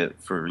see it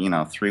for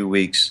 3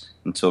 weeks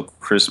until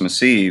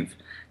Christmas Eve,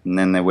 and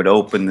then they would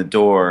open the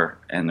door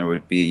and there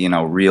would be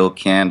real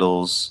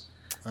candles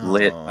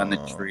lit on the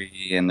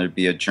tree, and there'd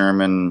be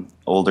a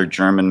older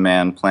German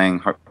man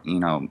playing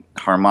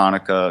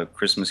harmonica,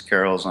 Christmas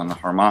carols on the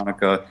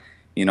harmonica.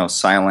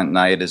 Silent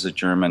Night is a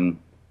German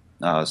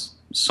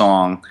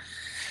song.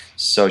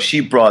 So she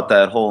brought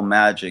that whole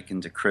magic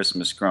into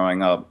Christmas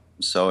growing up.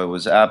 So it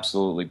was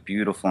absolutely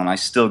beautiful, and I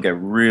still get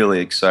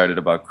really excited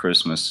about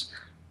Christmas.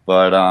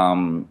 But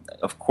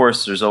of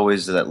course, there's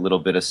always that little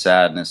bit of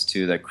sadness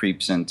too that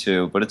creeps in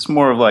too. But it's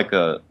more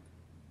of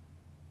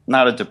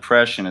not a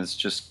depression. It's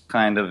just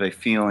kind of a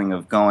feeling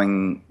of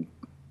going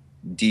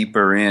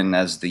deeper in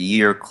as the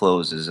year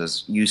closes.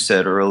 As you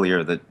said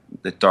earlier, that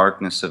the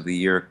darkness of the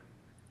year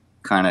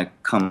kind of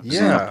comes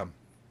in.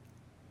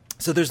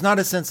 So there's not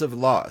a sense of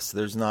loss.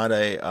 There's not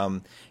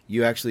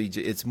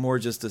it's more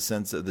just a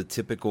sense of the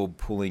typical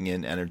pulling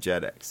in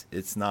energetics.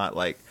 It's not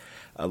like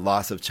a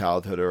loss of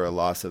childhood or a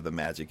loss of the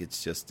magic.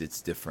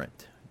 It's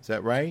different. Is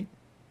that right?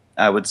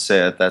 I would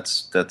say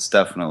that's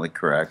definitely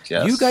correct,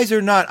 yes. You guys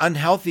are not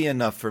unhealthy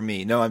enough for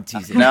me. No, I'm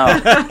teasing. No.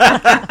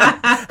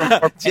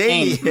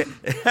 Jamie,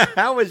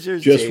 how was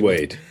yours, Just Jamie?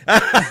 wait.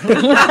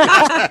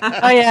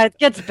 Oh, yeah, it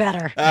gets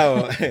better.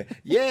 Oh,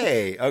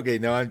 yay. Okay,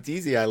 no, I'm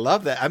teasing. I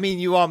love that.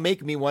 You all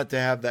make me want to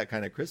have that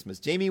kind of Christmas.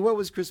 Jamie, what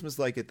was Christmas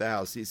like at the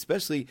house?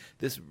 Especially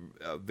this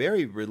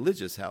very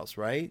religious house,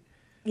 right?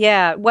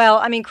 Yeah,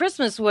 well,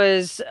 Christmas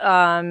was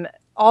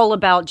all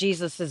about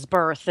Jesus's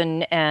birth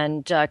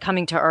and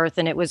coming to earth,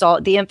 and it was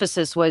all the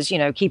emphasis was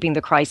keeping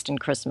the Christ in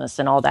Christmas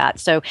and all that.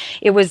 So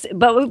it was,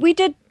 but we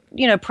did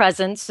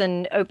presents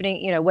and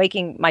opening,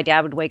 waking, my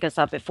dad would wake us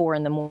up at 4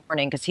 a.m.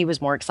 because he was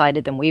more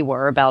excited than we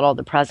were about all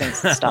the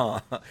presents and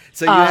stuff.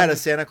 So you had a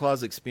Santa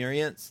Claus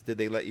experience? Did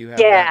they let you have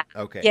Yeah. that?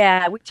 Okay.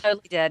 Yeah, we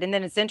totally did. And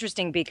then it's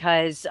interesting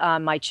because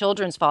my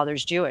children's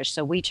father's Jewish,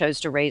 so we chose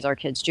to raise our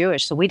kids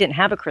Jewish. So we didn't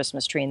have a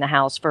Christmas tree in the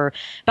house for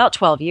about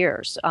 12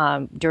 years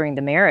during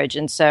the marriage.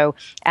 And so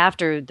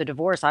after the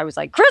divorce, I was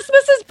like,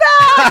 Christmas is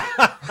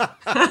back!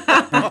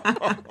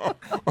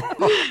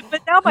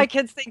 But now my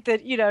kids think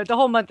that, the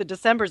whole month of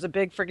December is a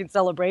big freaking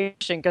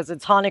celebration because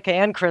it's Hanukkah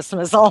and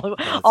Christmas all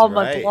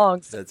month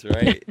long. So. That's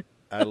right.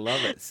 I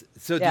love it.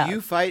 So Yeah. do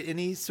you fight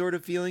any sort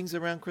of feelings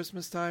around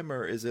Christmas time,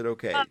 or is it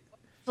okay?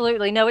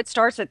 Absolutely. No, it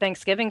starts at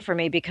Thanksgiving for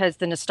me because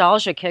the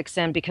nostalgia kicks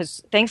in,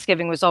 because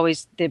Thanksgiving was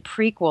always the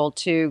prequel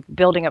to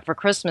building up for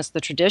Christmas. The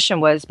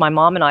tradition was my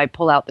mom and I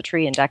pull out the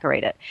tree and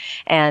decorate it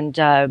and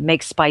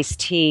make spiced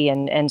tea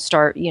and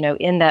start,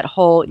 in that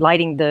whole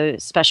lighting the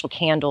special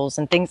candles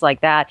and things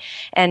like that.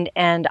 And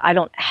I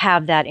don't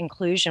have that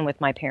inclusion with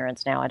my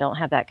parents now. I don't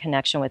have that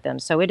connection with them.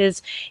 So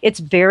it's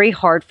very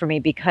hard for me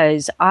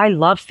because I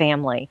love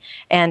family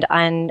and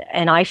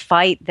I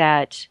fight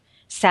that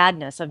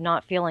sadness of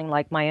not feeling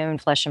like my own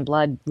flesh and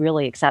blood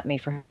really accept me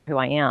for who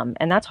I am.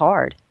 And that's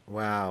hard.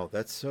 Wow.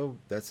 That's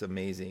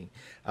amazing.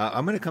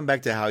 I'm going to come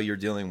back to how you're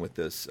dealing with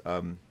this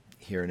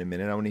here in a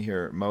minute. I want to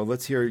hear, Mo,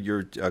 let's hear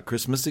your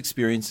Christmas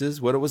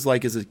experiences, what it was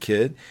like as a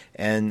kid.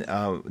 And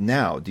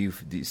now, do you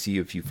see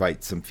if you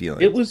fight some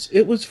feelings?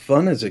 It was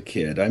fun as a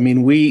kid. I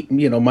mean,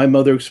 my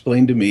mother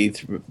explained to me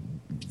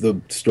the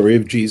story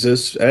of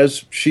Jesus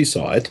as she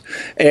saw it,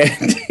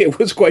 and it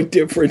was quite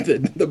different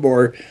than the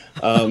more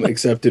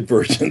accepted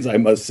versions, I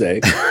must say.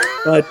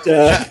 But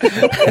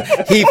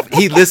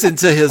he listened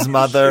to his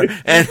mother,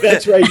 and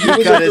that's right.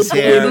 He cut his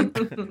hair,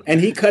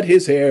 and he cut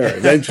his hair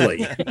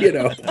eventually.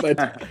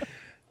 But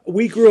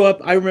we grew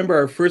up. I remember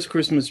our first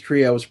Christmas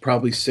tree. I was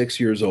probably 6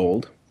 years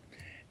old.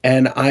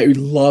 And I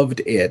loved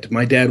it.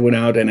 My dad went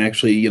out and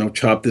actually,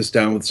 chopped this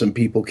down with some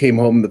people, came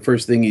home. And the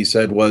first thing he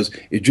said was,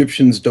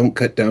 Egyptians don't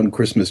cut down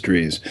Christmas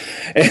trees.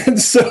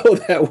 And so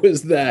that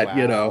was that,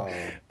 Wow.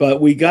 But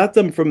we got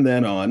them from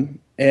then on.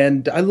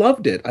 And I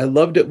loved it. I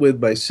loved it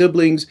with my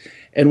siblings.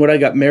 And when I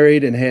got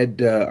married and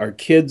had our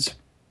kids,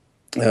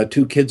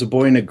 2 kids, a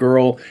boy and a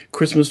girl,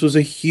 Christmas was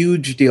a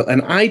huge deal.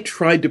 And I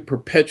tried to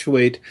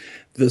perpetuate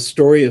the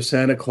story of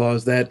Santa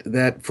Claus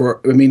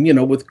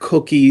with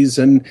cookies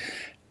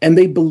and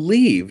they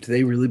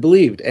really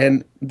believed.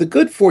 And the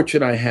good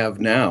fortune I have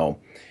now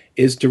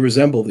is to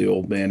resemble the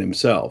old man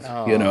himself,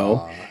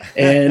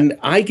 and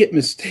I get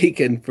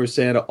mistaken for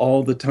Santa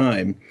all the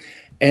time.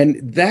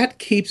 And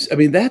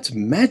that's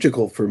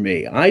magical for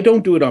me. I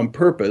don't do it on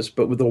purpose,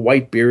 but with a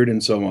white beard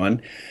and so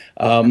on,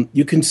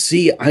 you can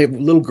see, I have a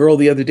little girl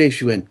the other day,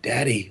 she went,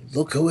 Daddy,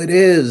 look who it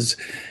is.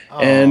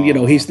 Aww.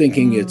 And, he's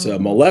thinking it's a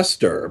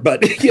molester, but,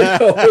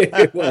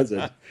 it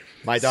wasn't.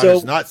 My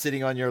daughter's not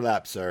sitting on your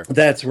lap, sir.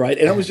 That's right.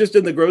 And I was just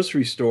in the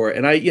grocery store,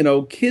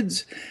 and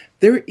kids,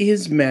 there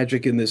is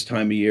magic in this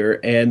time of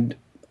year, and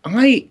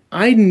I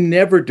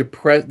never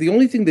depress. The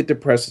only thing that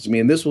depresses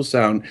me, and this will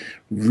sound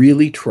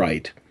really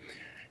trite,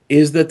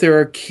 is that there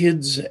are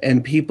kids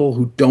and people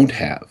who don't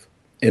have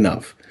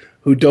enough,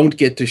 who don't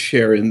get to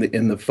share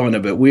in the fun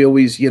of it. We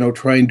always,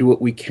 try and do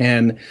what we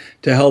can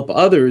to help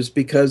others,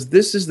 because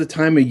this is the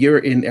time of year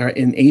in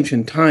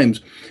ancient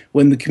times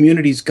when the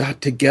communities got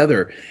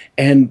together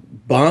and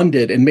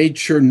bonded and made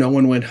sure no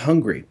one went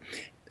hungry.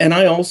 And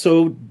I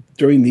also,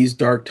 during these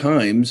dark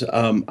times,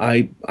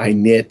 I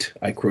knit,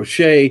 I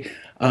crochet,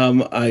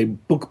 I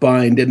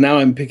bookbind, and now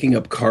I'm picking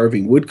up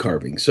wood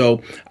carving.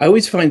 So I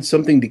always find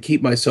something to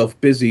keep myself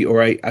busy,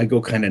 or I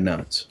go kind of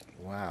nuts.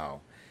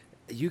 Wow.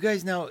 You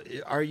guys now,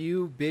 are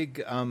you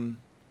big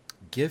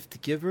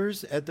gift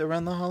givers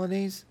around the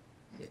holidays?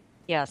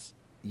 Yes.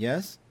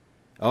 Yes?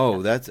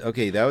 Oh, that's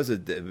okay. That was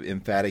an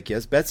emphatic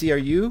yes. Betsy, are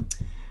you?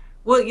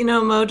 Well,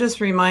 Mo just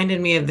reminded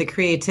me of the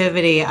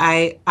creativity.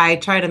 I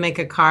try to make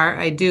a card.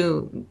 I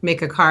do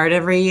make a card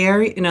every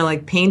year,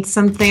 like paint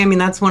something. I mean,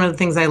 that's one of the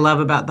things I love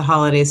about the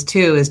holidays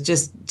too, is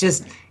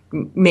just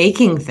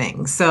making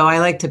things. So I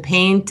like to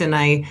paint, and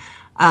I,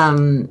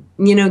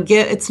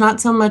 it's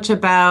not so much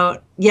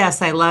about,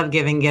 yes, I love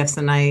giving gifts,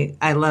 and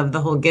I love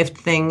the whole gift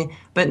thing,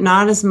 but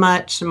not as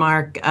much,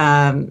 Mark,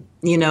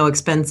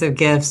 expensive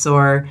gifts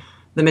or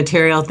the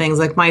material things.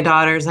 Like my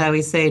daughters, I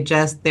always say,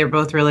 they're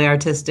both really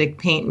artistic.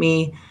 Paint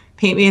me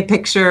a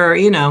picture.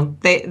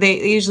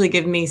 They usually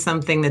give me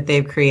something that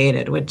they've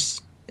created, which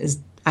is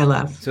I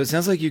love. So it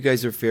sounds like you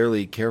guys are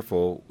fairly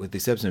careful, with the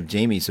exception of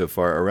Jamie so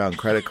far, around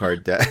credit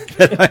card debt.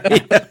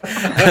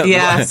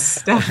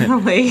 Yes,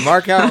 definitely.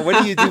 Mark,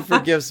 what do you do for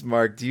gifts,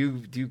 Mark?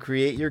 Do you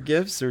create your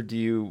gifts, or do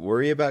you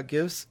worry about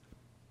gifts?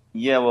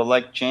 Yeah, well,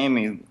 like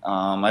Jamie,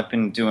 I've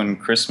been doing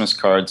Christmas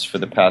cards for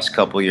the past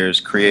couple years,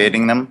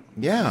 creating them.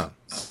 Yeah.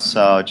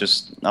 So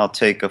I'll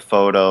take a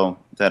photo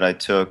that I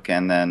took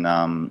and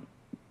then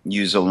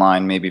use a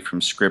line maybe from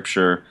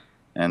scripture.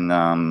 And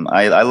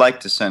I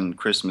like to send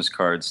Christmas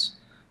cards,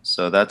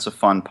 so that's a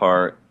fun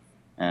part.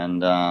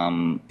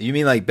 And you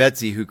mean like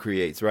Betsy, who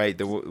creates, right?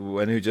 The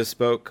one who just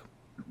spoke.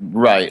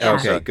 Right.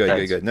 Okay.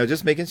 Good. No,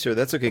 just making sure.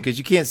 That's okay, because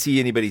you can't see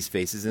anybody's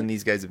faces, and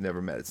these guys have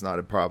never met. It's not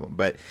a problem.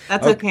 But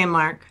that's okay,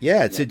 Mark.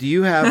 Yeah. So do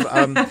you have?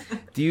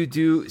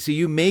 So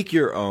you make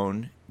your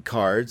own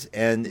cards,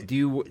 and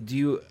do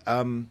you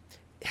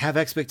have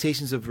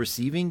expectations of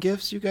receiving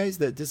gifts, you guys,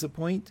 that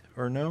disappoint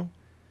or no?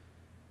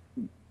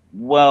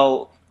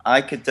 Well,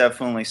 I could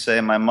definitely say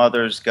my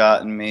mother's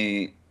gotten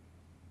me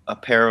a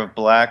pair of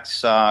black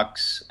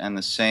socks and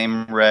the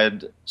same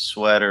red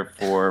sweater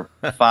for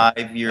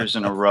 5 years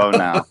in a row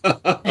now.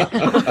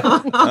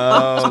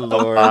 Oh,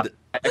 Lord.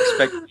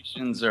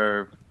 Expectations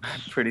are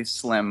pretty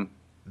slim.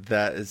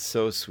 That is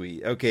so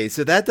sweet. Okay,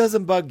 so that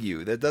doesn't bug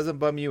you. That doesn't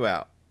bum you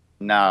out.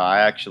 No, I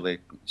actually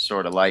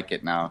sort of like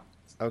it now.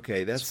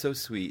 Okay, that's so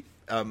sweet.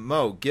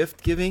 Mo,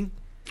 gift giving?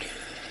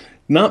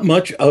 Not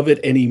much of it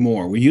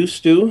anymore. We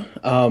used to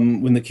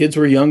when the kids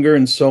were younger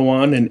and so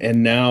on,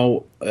 and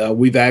now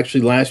we've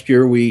actually, last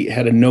year we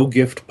had a no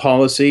gift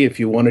policy. If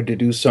you wanted to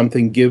do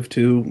something, give,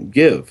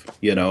 do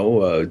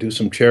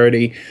some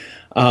charity.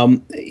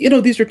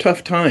 These are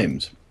tough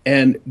times,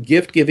 and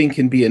gift giving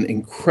can be an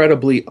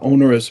incredibly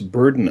onerous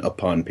burden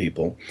upon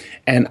people,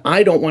 and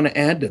I don't want to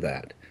add to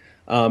that.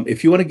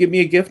 If you want to give me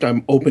a gift,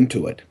 I'm open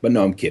to it. But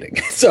no, I'm kidding.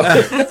 So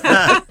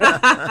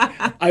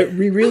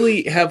we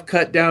really have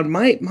cut down.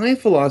 My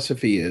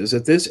philosophy is,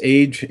 at this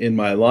age in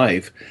my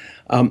life,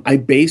 I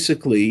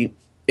basically,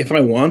 if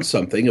I want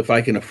something, if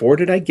I can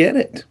afford it, I get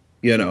it.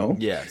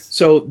 Yes.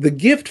 So the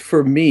gift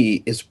for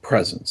me is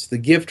presence. The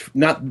gift,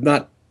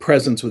 not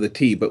presence with a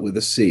T, but with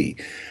a C.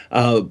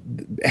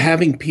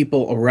 Having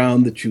people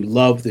around that you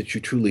love, that you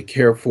truly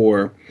care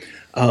for.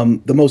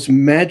 The most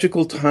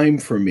magical time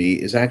for me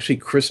is actually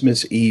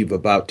Christmas Eve,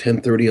 about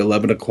 10:30,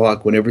 11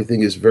 o'clock, when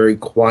everything is very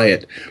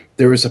quiet.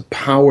 There is a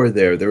power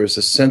there. There is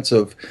a sense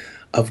of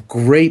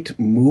great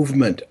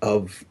movement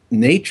of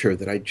nature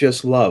that I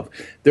just love.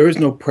 There is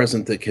no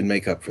present that can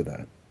make up for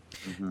that.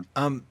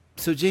 Mm-hmm.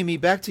 So Jamie,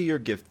 back to your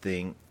gift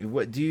thing.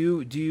 What do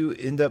you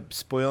end up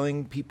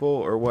spoiling people,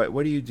 or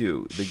what do you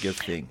do, the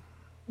gift thing?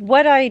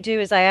 What I do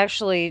is I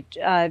actually,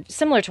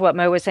 similar to what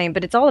Mo was saying,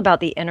 but it's all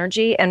about the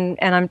energy,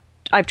 and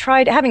I've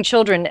tried, having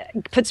children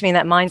puts me in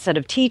that mindset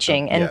of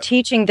teaching and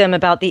teaching them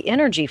about the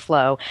energy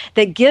flow,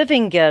 that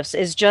giving gifts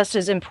is just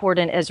as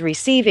important as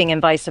receiving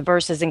and vice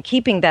versa, and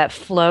keeping that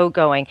flow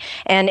going.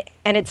 And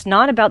it's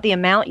not about the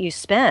amount you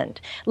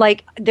spend.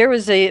 Like, there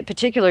was a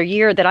particular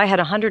year that I had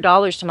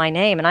 $100 to my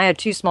name, and I had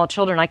 2 small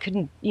children. I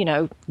couldn't,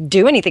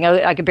 do anything.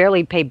 I could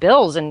barely pay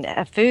bills and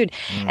have food.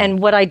 And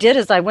what I did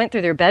is I went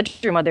through their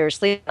bedroom while they were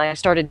sleeping, and I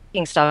started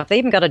eating stuff. They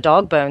even got a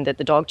dog bone that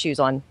the dog chews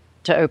on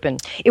to open.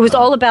 It was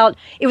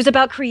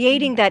about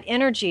creating that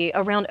energy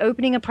around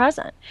opening a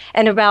present,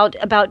 and about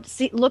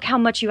look how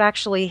much you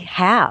actually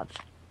have.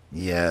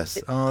 Yes.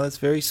 Oh, that's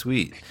very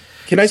sweet.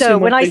 Can I say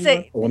when one I thing?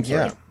 say, I'm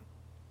sorry. Yeah.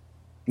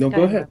 No,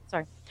 go ahead.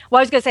 Sorry. Well,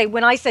 I was going to say,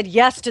 when I said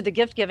yes to the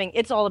gift giving,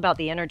 it's all about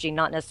the energy,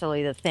 not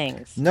necessarily the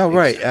things. No,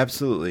 right.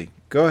 Absolutely.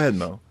 Go ahead,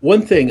 Mo.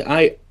 One thing,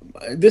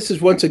 this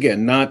is once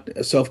again not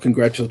a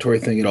self-congratulatory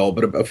thing at all,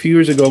 but a few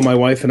years ago, my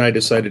wife and I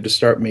decided to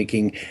start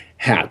making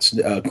hats,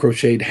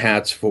 crocheted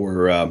hats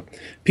for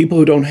people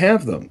who don't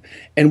have them.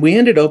 And we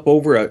ended up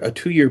over a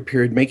 2-year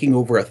period making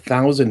over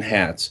 1,000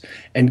 hats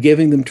and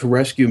giving them to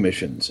rescue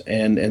missions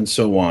and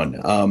so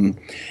on.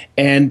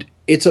 And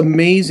it's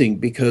amazing,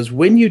 because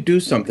when you do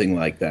something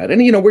like that,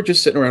 and we're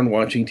just sitting around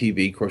watching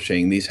TV,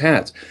 crocheting these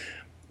hats.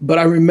 But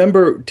I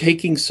remember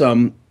taking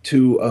some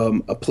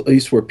to a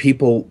place where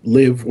people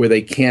live where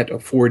they can't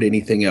afford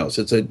anything else.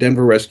 It's a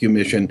Denver rescue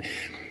mission.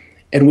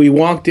 And we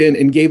walked in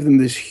and gave them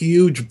this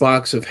huge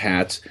box of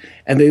hats.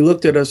 And they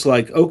looked at us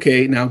like,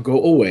 okay, now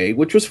go away,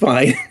 which was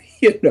fine,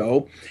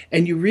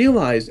 And you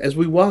realize as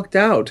we walked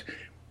out,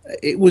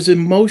 it was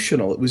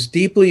emotional. It was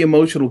deeply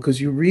emotional,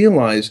 because you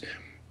realize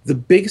the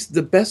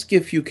best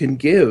gift you can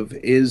give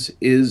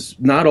is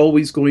not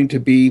always going to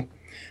be,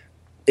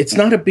 it's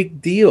not a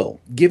big deal.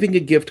 Giving a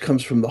gift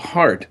comes from the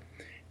heart.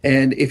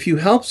 And if you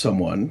help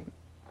someone,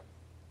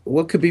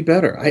 what could be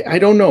better? I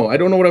don't know. I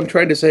don't know what I'm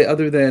trying to say,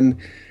 other than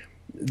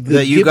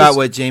that you got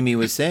what Jamie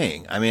was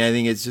saying. I mean, I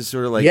think it's just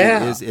sort of like,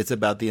 Yeah. it's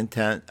about the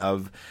intent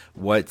of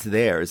what's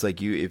there. It's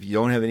like, if you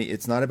don't have any,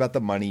 it's not about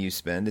the money you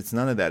spend. It's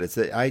none of that. It's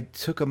that I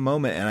took a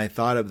moment and I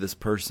thought of this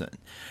person.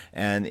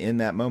 And in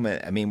that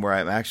moment, I mean, where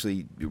I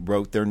actually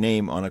wrote their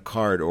name on a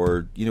card,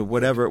 or,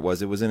 whatever it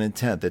was an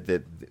intent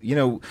that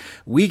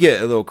we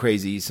get a little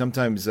crazy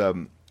sometimes,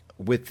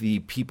 with the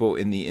people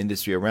in the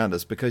industry around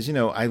us, because,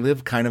 I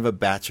live kind of a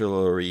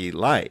bachelor-y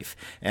life.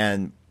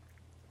 And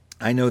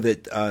I know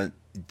that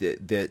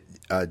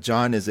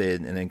John is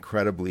an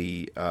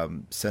incredibly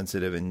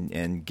sensitive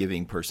and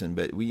giving person,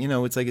 but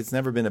it's like it's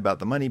never been about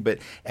the money. But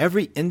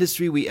every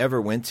industry we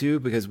ever went to,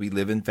 because we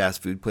live in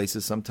fast food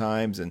places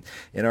sometimes, and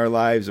in our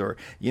lives, or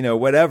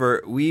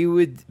whatever, we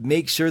would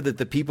make sure that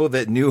the people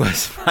that knew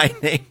us by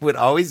name would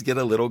always get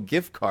a little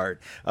gift card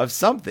of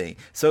something.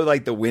 So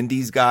like the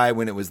Wendy's guy,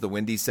 when it was the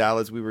Wendy's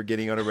salads we were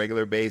getting on a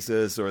regular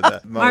basis, or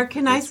the Mark,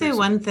 can I say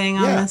one thing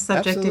on the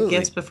subject of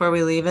gifts before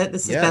we leave it?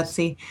 This is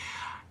Betsy.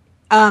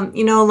 A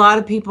lot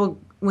of people,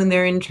 when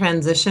they're in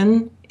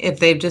transition, if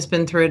they've just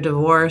been through a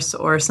divorce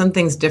or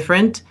something's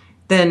different,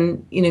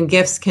 then,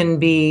 gifts can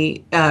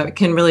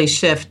really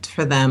shift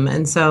for them.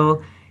 And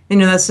so,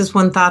 that's just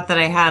one thought that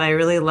I had. I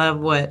really love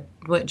what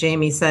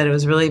Jamie said. It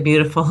was really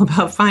beautiful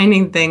about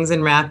finding things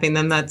and wrapping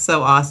them. That's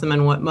so awesome.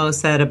 And what Mo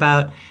said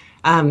about,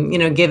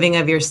 giving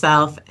of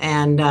yourself.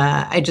 And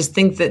I just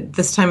think that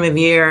this time of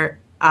year,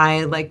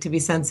 I like to be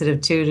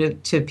sensitive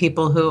to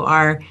people who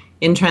are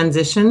in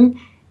transition.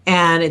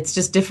 And it's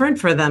just different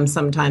for them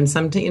sometimes.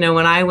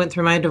 When I went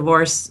through my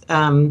divorce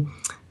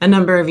a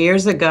number of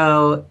years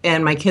ago,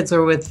 and my kids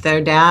were with their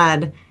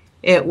dad,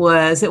 it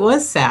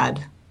was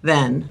sad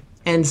then.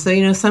 And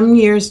so, some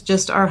years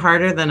just are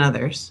harder than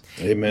others.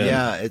 Amen.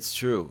 Yeah, it's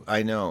true.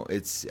 I know.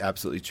 It's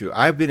absolutely true.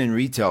 I've been in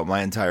retail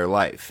my entire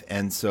life.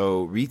 And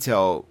so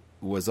retail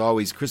was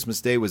always, Christmas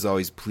Day was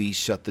always, please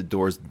shut the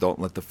doors, don't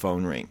let the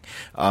phone ring,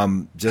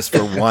 just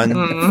for one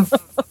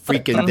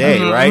freaking day,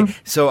 right?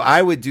 So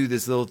I would do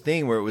this little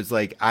thing where it was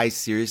like, I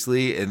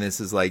seriously, and this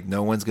is like,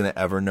 no one's going to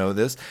ever know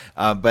this,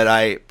 but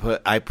I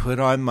put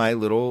on my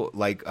little,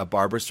 like a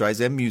Barbra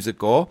Streisand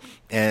musical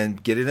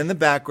and get it in the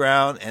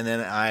background, and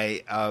then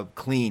I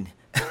clean.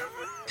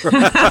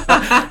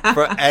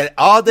 And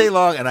all day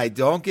long, and I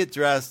don't get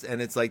dressed,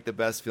 and it's like the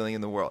best feeling in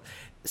the world.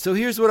 So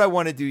here's what I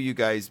want to do, you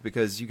guys,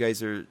 because you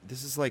guys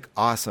this is like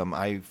awesome.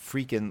 I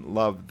freaking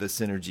love the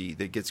synergy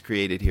that gets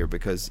created here,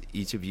 because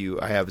each of you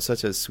I have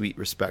such a sweet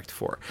respect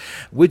for.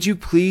 Would you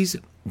please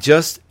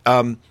just,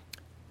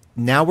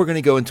 now we're going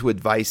to go into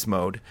advice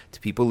mode to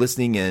people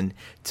listening in,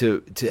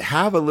 to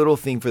have a little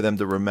thing for them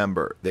to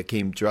remember that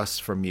came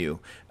just from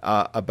you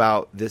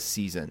about this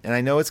season. And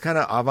I know it's kind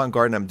of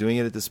avant-garde, and I'm doing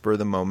it at the spur of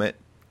the moment,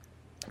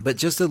 but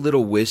just a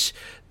little wish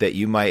that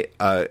you might,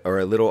 or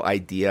a little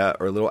idea,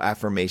 or a little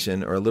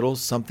affirmation, or a little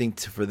something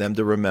for them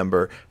to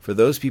remember, for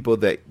those people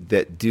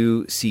that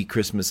do see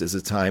Christmas as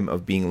a time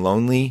of being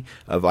lonely,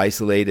 of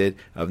isolated,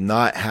 of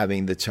not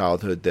having the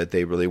childhood that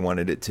they really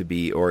wanted it to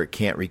be, or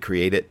can't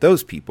recreate it.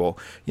 Those people,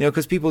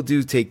 because people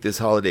do take this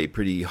holiday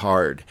pretty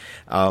hard.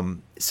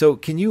 So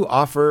can you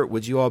offer,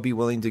 would you all be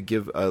willing to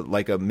give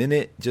like a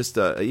minute, just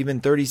even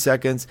 30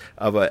 seconds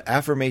of an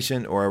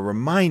affirmation or a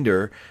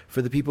reminder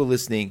for the people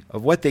listening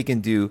of what they can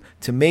do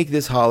to make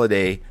this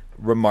holiday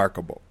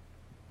remarkable?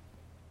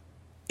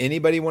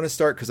 Anybody want to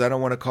start? Because I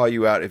don't want to call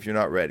you out if you're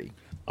not ready.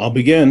 I'll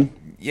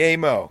begin. Yay,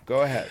 Mo.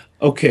 Go ahead.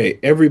 Okay,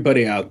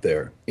 everybody out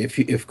there,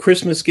 if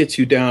Christmas gets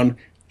you down,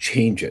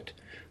 change it.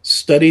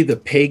 Study the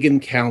pagan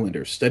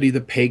calendar, study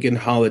the pagan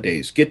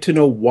holidays, get to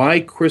know why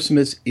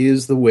Christmas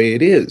is the way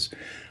it is.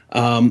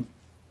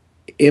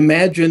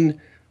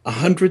 Imagine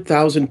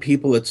 100,000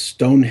 people at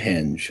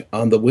Stonehenge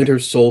on the winter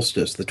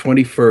solstice, the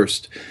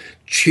 21st,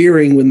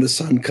 cheering when the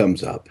sun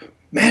comes up.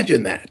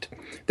 Imagine that.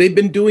 They've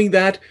been doing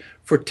that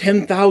for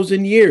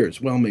 10,000 years.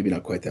 Well, maybe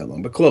not quite that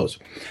long, but close.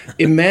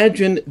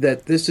 Imagine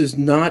that this is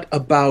not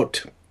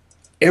about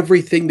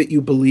everything that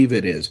you believe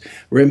it is.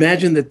 Or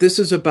imagine that this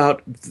is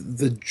about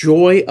the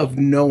joy of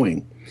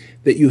knowing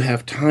that you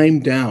have time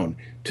down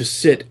to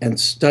sit and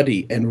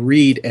study and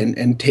read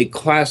and take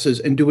classes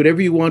and do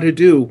whatever you want to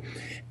do,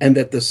 and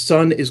that the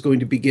sun is going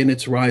to begin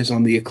its rise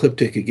on the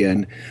ecliptic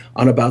again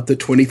on about the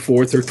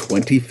 24th or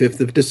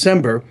 25th of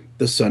December.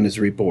 The sun is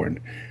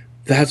reborn.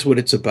 That's what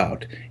it's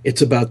about.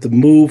 It's about the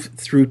move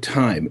through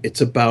time.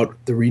 It's about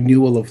the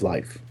renewal of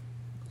life.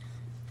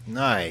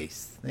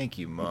 Nice. Thank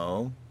you,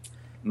 Mo.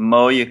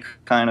 Mo, you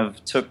kind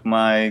of took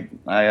my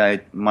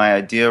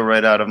idea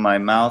right out of my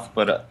mouth,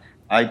 but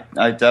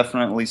I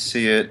definitely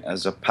see it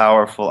as a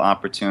powerful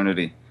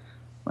opportunity,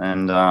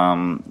 and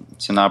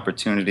it's an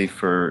opportunity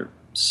for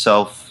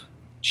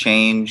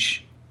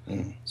self-change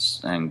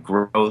and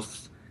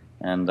growth,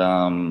 and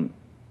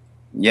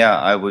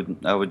I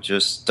would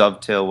just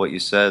dovetail what you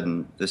said,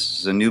 and this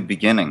is a new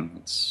beginning.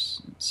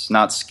 It's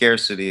not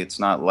scarcity, it's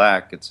not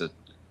lack, it's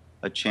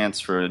a chance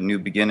for new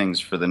beginnings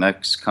for the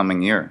next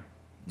coming year.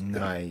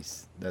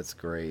 Nice. That's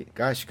great.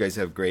 Gosh, you guys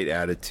have great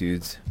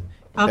attitudes.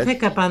 I'll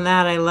pick up on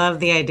that. I love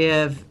the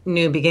idea of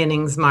new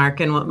beginnings, Mark,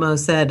 and what Mo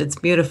said. It's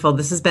beautiful.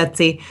 This is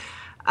Betsy.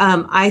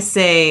 I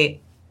say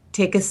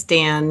take a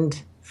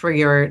stand for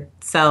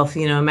yourself.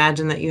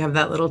 Imagine that you have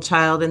that little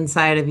child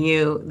inside of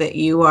you, that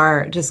you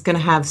are just going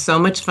to have so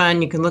much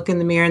fun. You can look in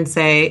the mirror and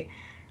say,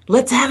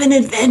 let's have an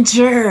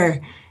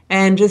adventure.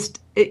 And just,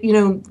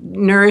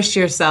 nourish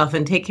yourself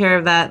and take care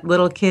of that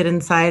little kid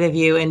inside of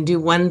you, and do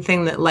one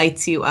thing that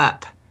lights you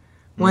up.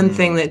 One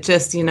thing that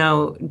just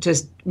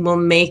will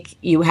make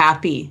you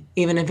happy,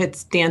 even if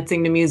it's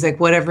dancing to music,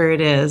 whatever it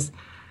is.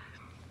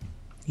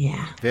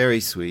 Yeah. Very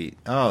sweet.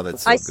 Oh,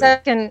 that's so I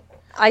good.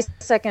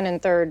 second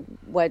and third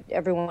what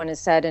everyone has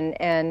said,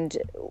 and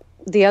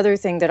the other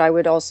thing that I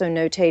would also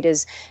notate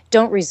is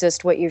don't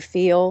resist what you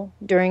feel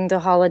during the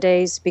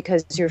holidays,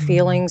 because your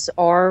feelings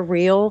are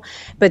real,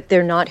 but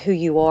they're not who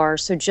you are.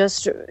 So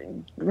just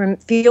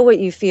feel what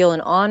you feel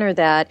and honor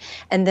that.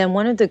 And then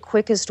one of the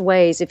quickest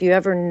ways, if you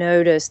ever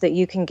notice that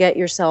you can get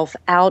yourself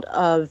out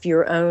of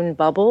your own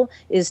bubble,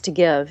 is to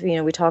give.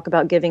 We talk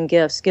about giving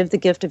gifts. Give the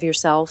gift of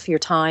yourself, your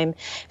time.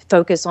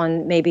 Focus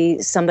on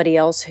maybe somebody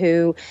else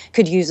who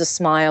could use a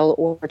smile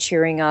or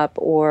cheering up,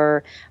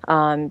 or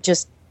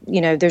just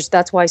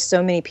that's why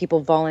so many people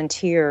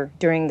volunteer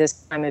during this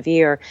time of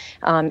year.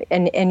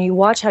 And you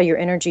watch how your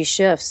energy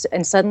shifts,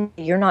 and suddenly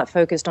you're not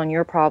focused on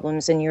your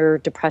problems and your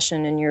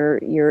depression and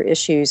your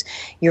issues.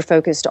 You're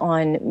focused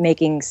on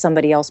making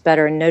somebody else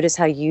better, and notice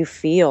how you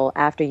feel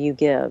after you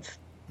give.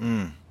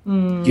 Giving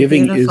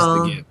beautiful. is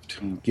the gift.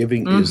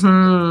 Giving is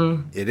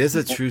the gift. It is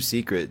a true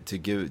secret to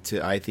give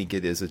to. I think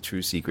it is a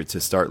true secret to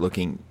start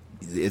looking.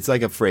 It's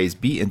like a phrase,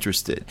 be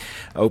interested,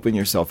 open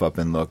yourself up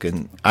and look.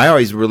 And I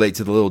always relate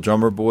to the Little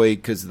Drummer Boy,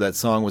 because that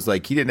song was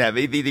like, he didn't have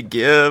anything to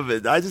give,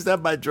 and I just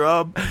have my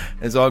drum.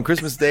 And so on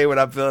Christmas Day, when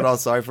I'm feeling all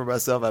sorry for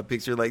myself, I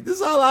picture like, this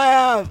is all I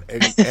have.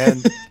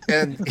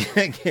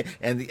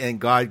 And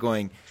God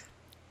going,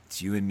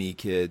 it's you and me,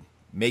 kid.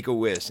 Make a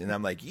wish. And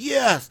I'm like,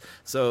 yes.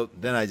 So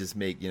then I just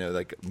make,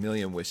 like a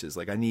million wishes.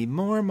 Like, I need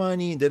more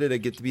money. And I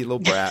get to be a little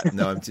brat.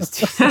 No, I'm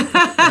just.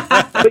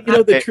 But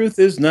the truth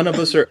is, none of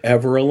us are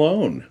ever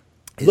alone.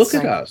 Look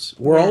at us.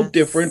 We're all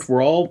different.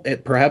 We're all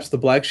perhaps the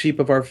black sheep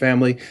of our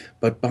family.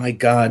 But by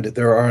God,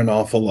 there are an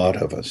awful lot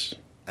of us.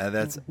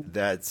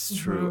 That's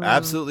true.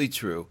 Absolutely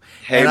true.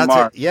 Hey,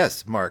 Mark.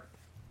 Yes, Mark.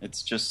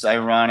 It's just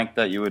ironic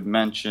that you would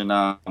mention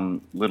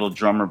Little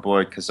Drummer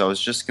Boy, because I was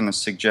just going to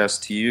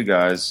suggest to you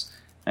guys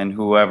and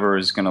whoever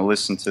is going to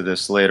listen to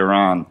this later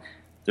on,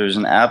 there's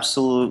an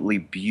absolutely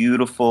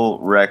beautiful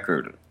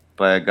record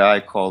by a guy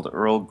called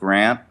Earl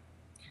Grant,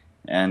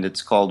 and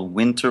it's called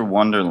Winter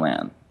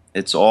Wonderland.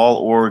 It's all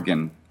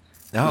organ.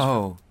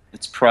 Oh.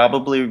 It's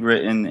probably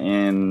written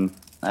in,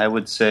 I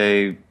would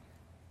say,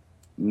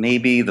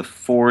 maybe the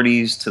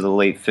 40s to the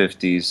late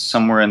 50s,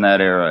 somewhere in that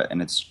era, and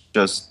it's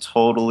just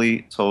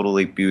totally,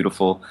 totally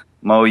beautiful.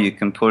 Mo, you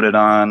can put it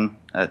on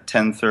at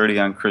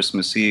 10:30 on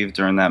Christmas Eve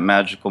during that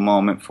magical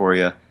moment for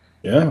you.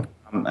 Yeah.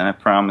 And I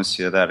promise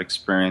you that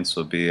experience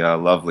will be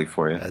lovely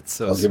for you. That's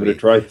so I'll sweet. give it a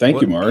try.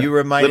 Thank you, Mark. You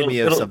reminded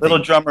me of something.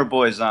 Little Drummer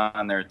Boy's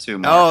on there too,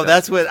 Mark. Oh,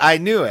 that's what I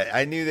knew it.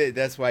 I knew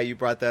that's why you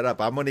brought that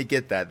up. I'm going to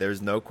get that.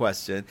 There's no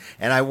question.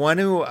 And I want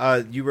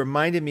to, you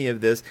reminded me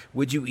of this.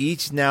 Would you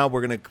each now,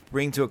 we're going to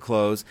bring to a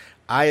close.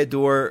 I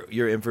adore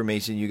your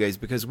information, you guys,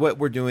 because what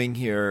we're doing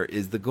here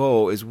is the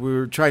goal is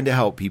we're trying to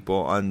help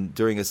people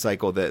during a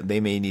cycle that they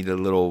may need a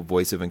little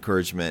voice of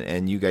encouragement,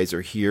 and you guys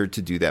are here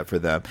to do that for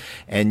them.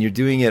 And you're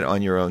doing it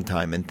on your own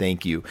time, and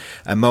thank you.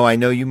 Mo, I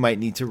know you might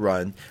need to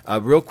run.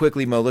 Real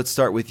quickly, Mo, let's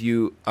start with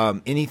you.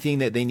 Anything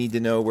that they need to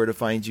know, where to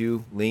find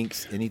you,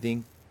 links,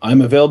 anything? I'm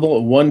available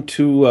at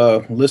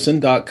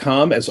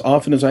one2listen.com as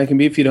often as I can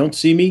be. If you don't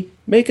see me,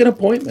 make an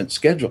appointment,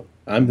 schedule.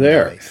 I'm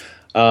there. Nice.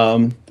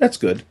 That's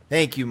good.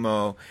 Thank you,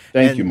 Mo.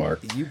 Thank you, Mark.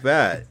 You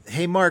bet.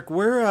 Hey, Mark,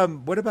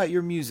 what about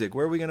your music?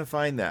 Where are we going to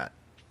find that?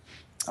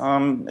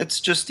 It's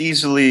just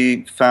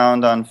easily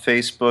found on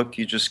Facebook.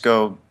 You just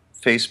go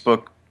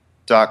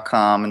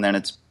facebook.com, and then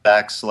it's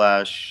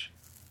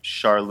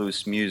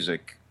 /Charleuse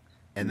Music.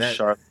 And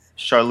that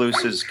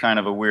Charleuse is kind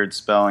of a weird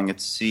spelling.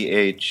 It's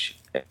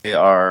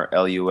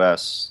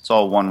CHARLUS. It's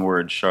all one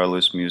word,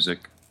 Charleuse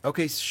Music.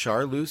 Okay,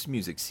 Charleuse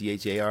Music,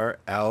 CHARLUS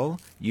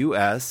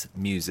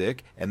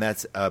Music, and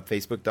that's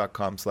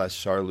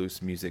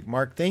facebook.com/Charleuse Music.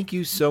 Mark, thank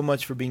you so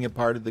much for being a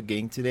part of the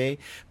gang today.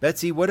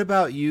 Betsy, what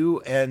about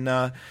you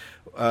and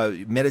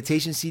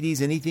meditation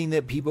CDs, anything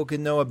that people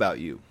can know about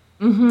you?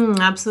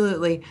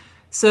 Absolutely.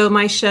 So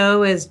my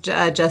show is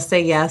Just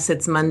Say Yes.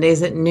 It's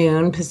Mondays at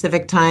noon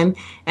Pacific time.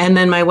 And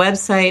then my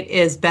website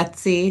is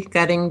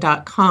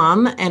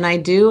betsygutting.com. And I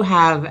do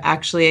have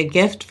actually a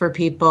gift for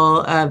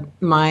people,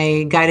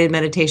 my guided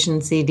meditation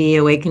CD,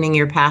 Awakening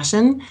Your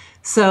Passion.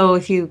 So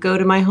if you go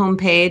to my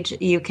homepage,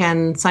 you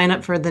can sign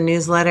up for the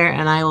newsletter,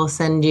 and I will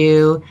send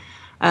you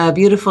a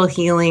beautiful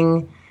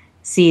healing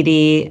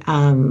CD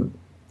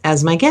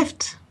as my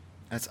gift.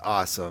 That's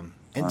awesome.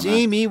 And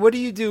Jamie, what are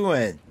you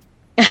doing?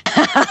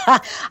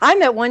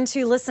 I'm at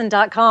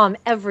one2listen.com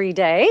every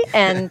day,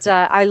 and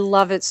I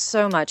love it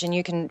so much. And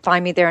you can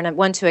find me there and at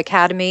One2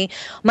 Academy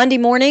Monday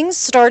mornings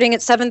starting at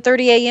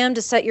 7:30 a.m.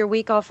 to set your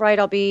week off right.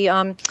 I'll be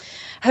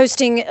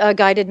hosting a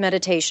guided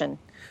meditation.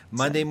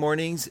 Monday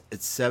mornings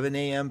at 7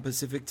 a.m.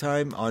 Pacific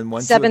time on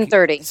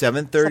 7:30.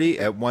 7:30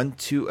 at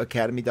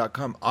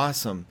 12academy.com.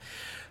 Awesome.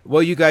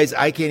 Well, you guys,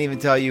 I can't even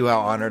tell you how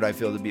honored I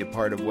feel to be a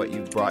part of what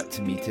you've brought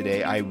to me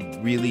today. I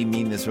really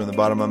mean this from the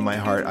bottom of my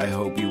heart. I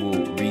hope you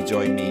will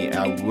rejoin me.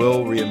 I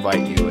will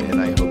reinvite you, and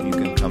I hope you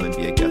can come and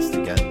be a guest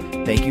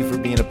again. Thank you for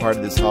being a part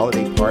of this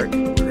holiday part.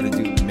 We're going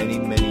to do many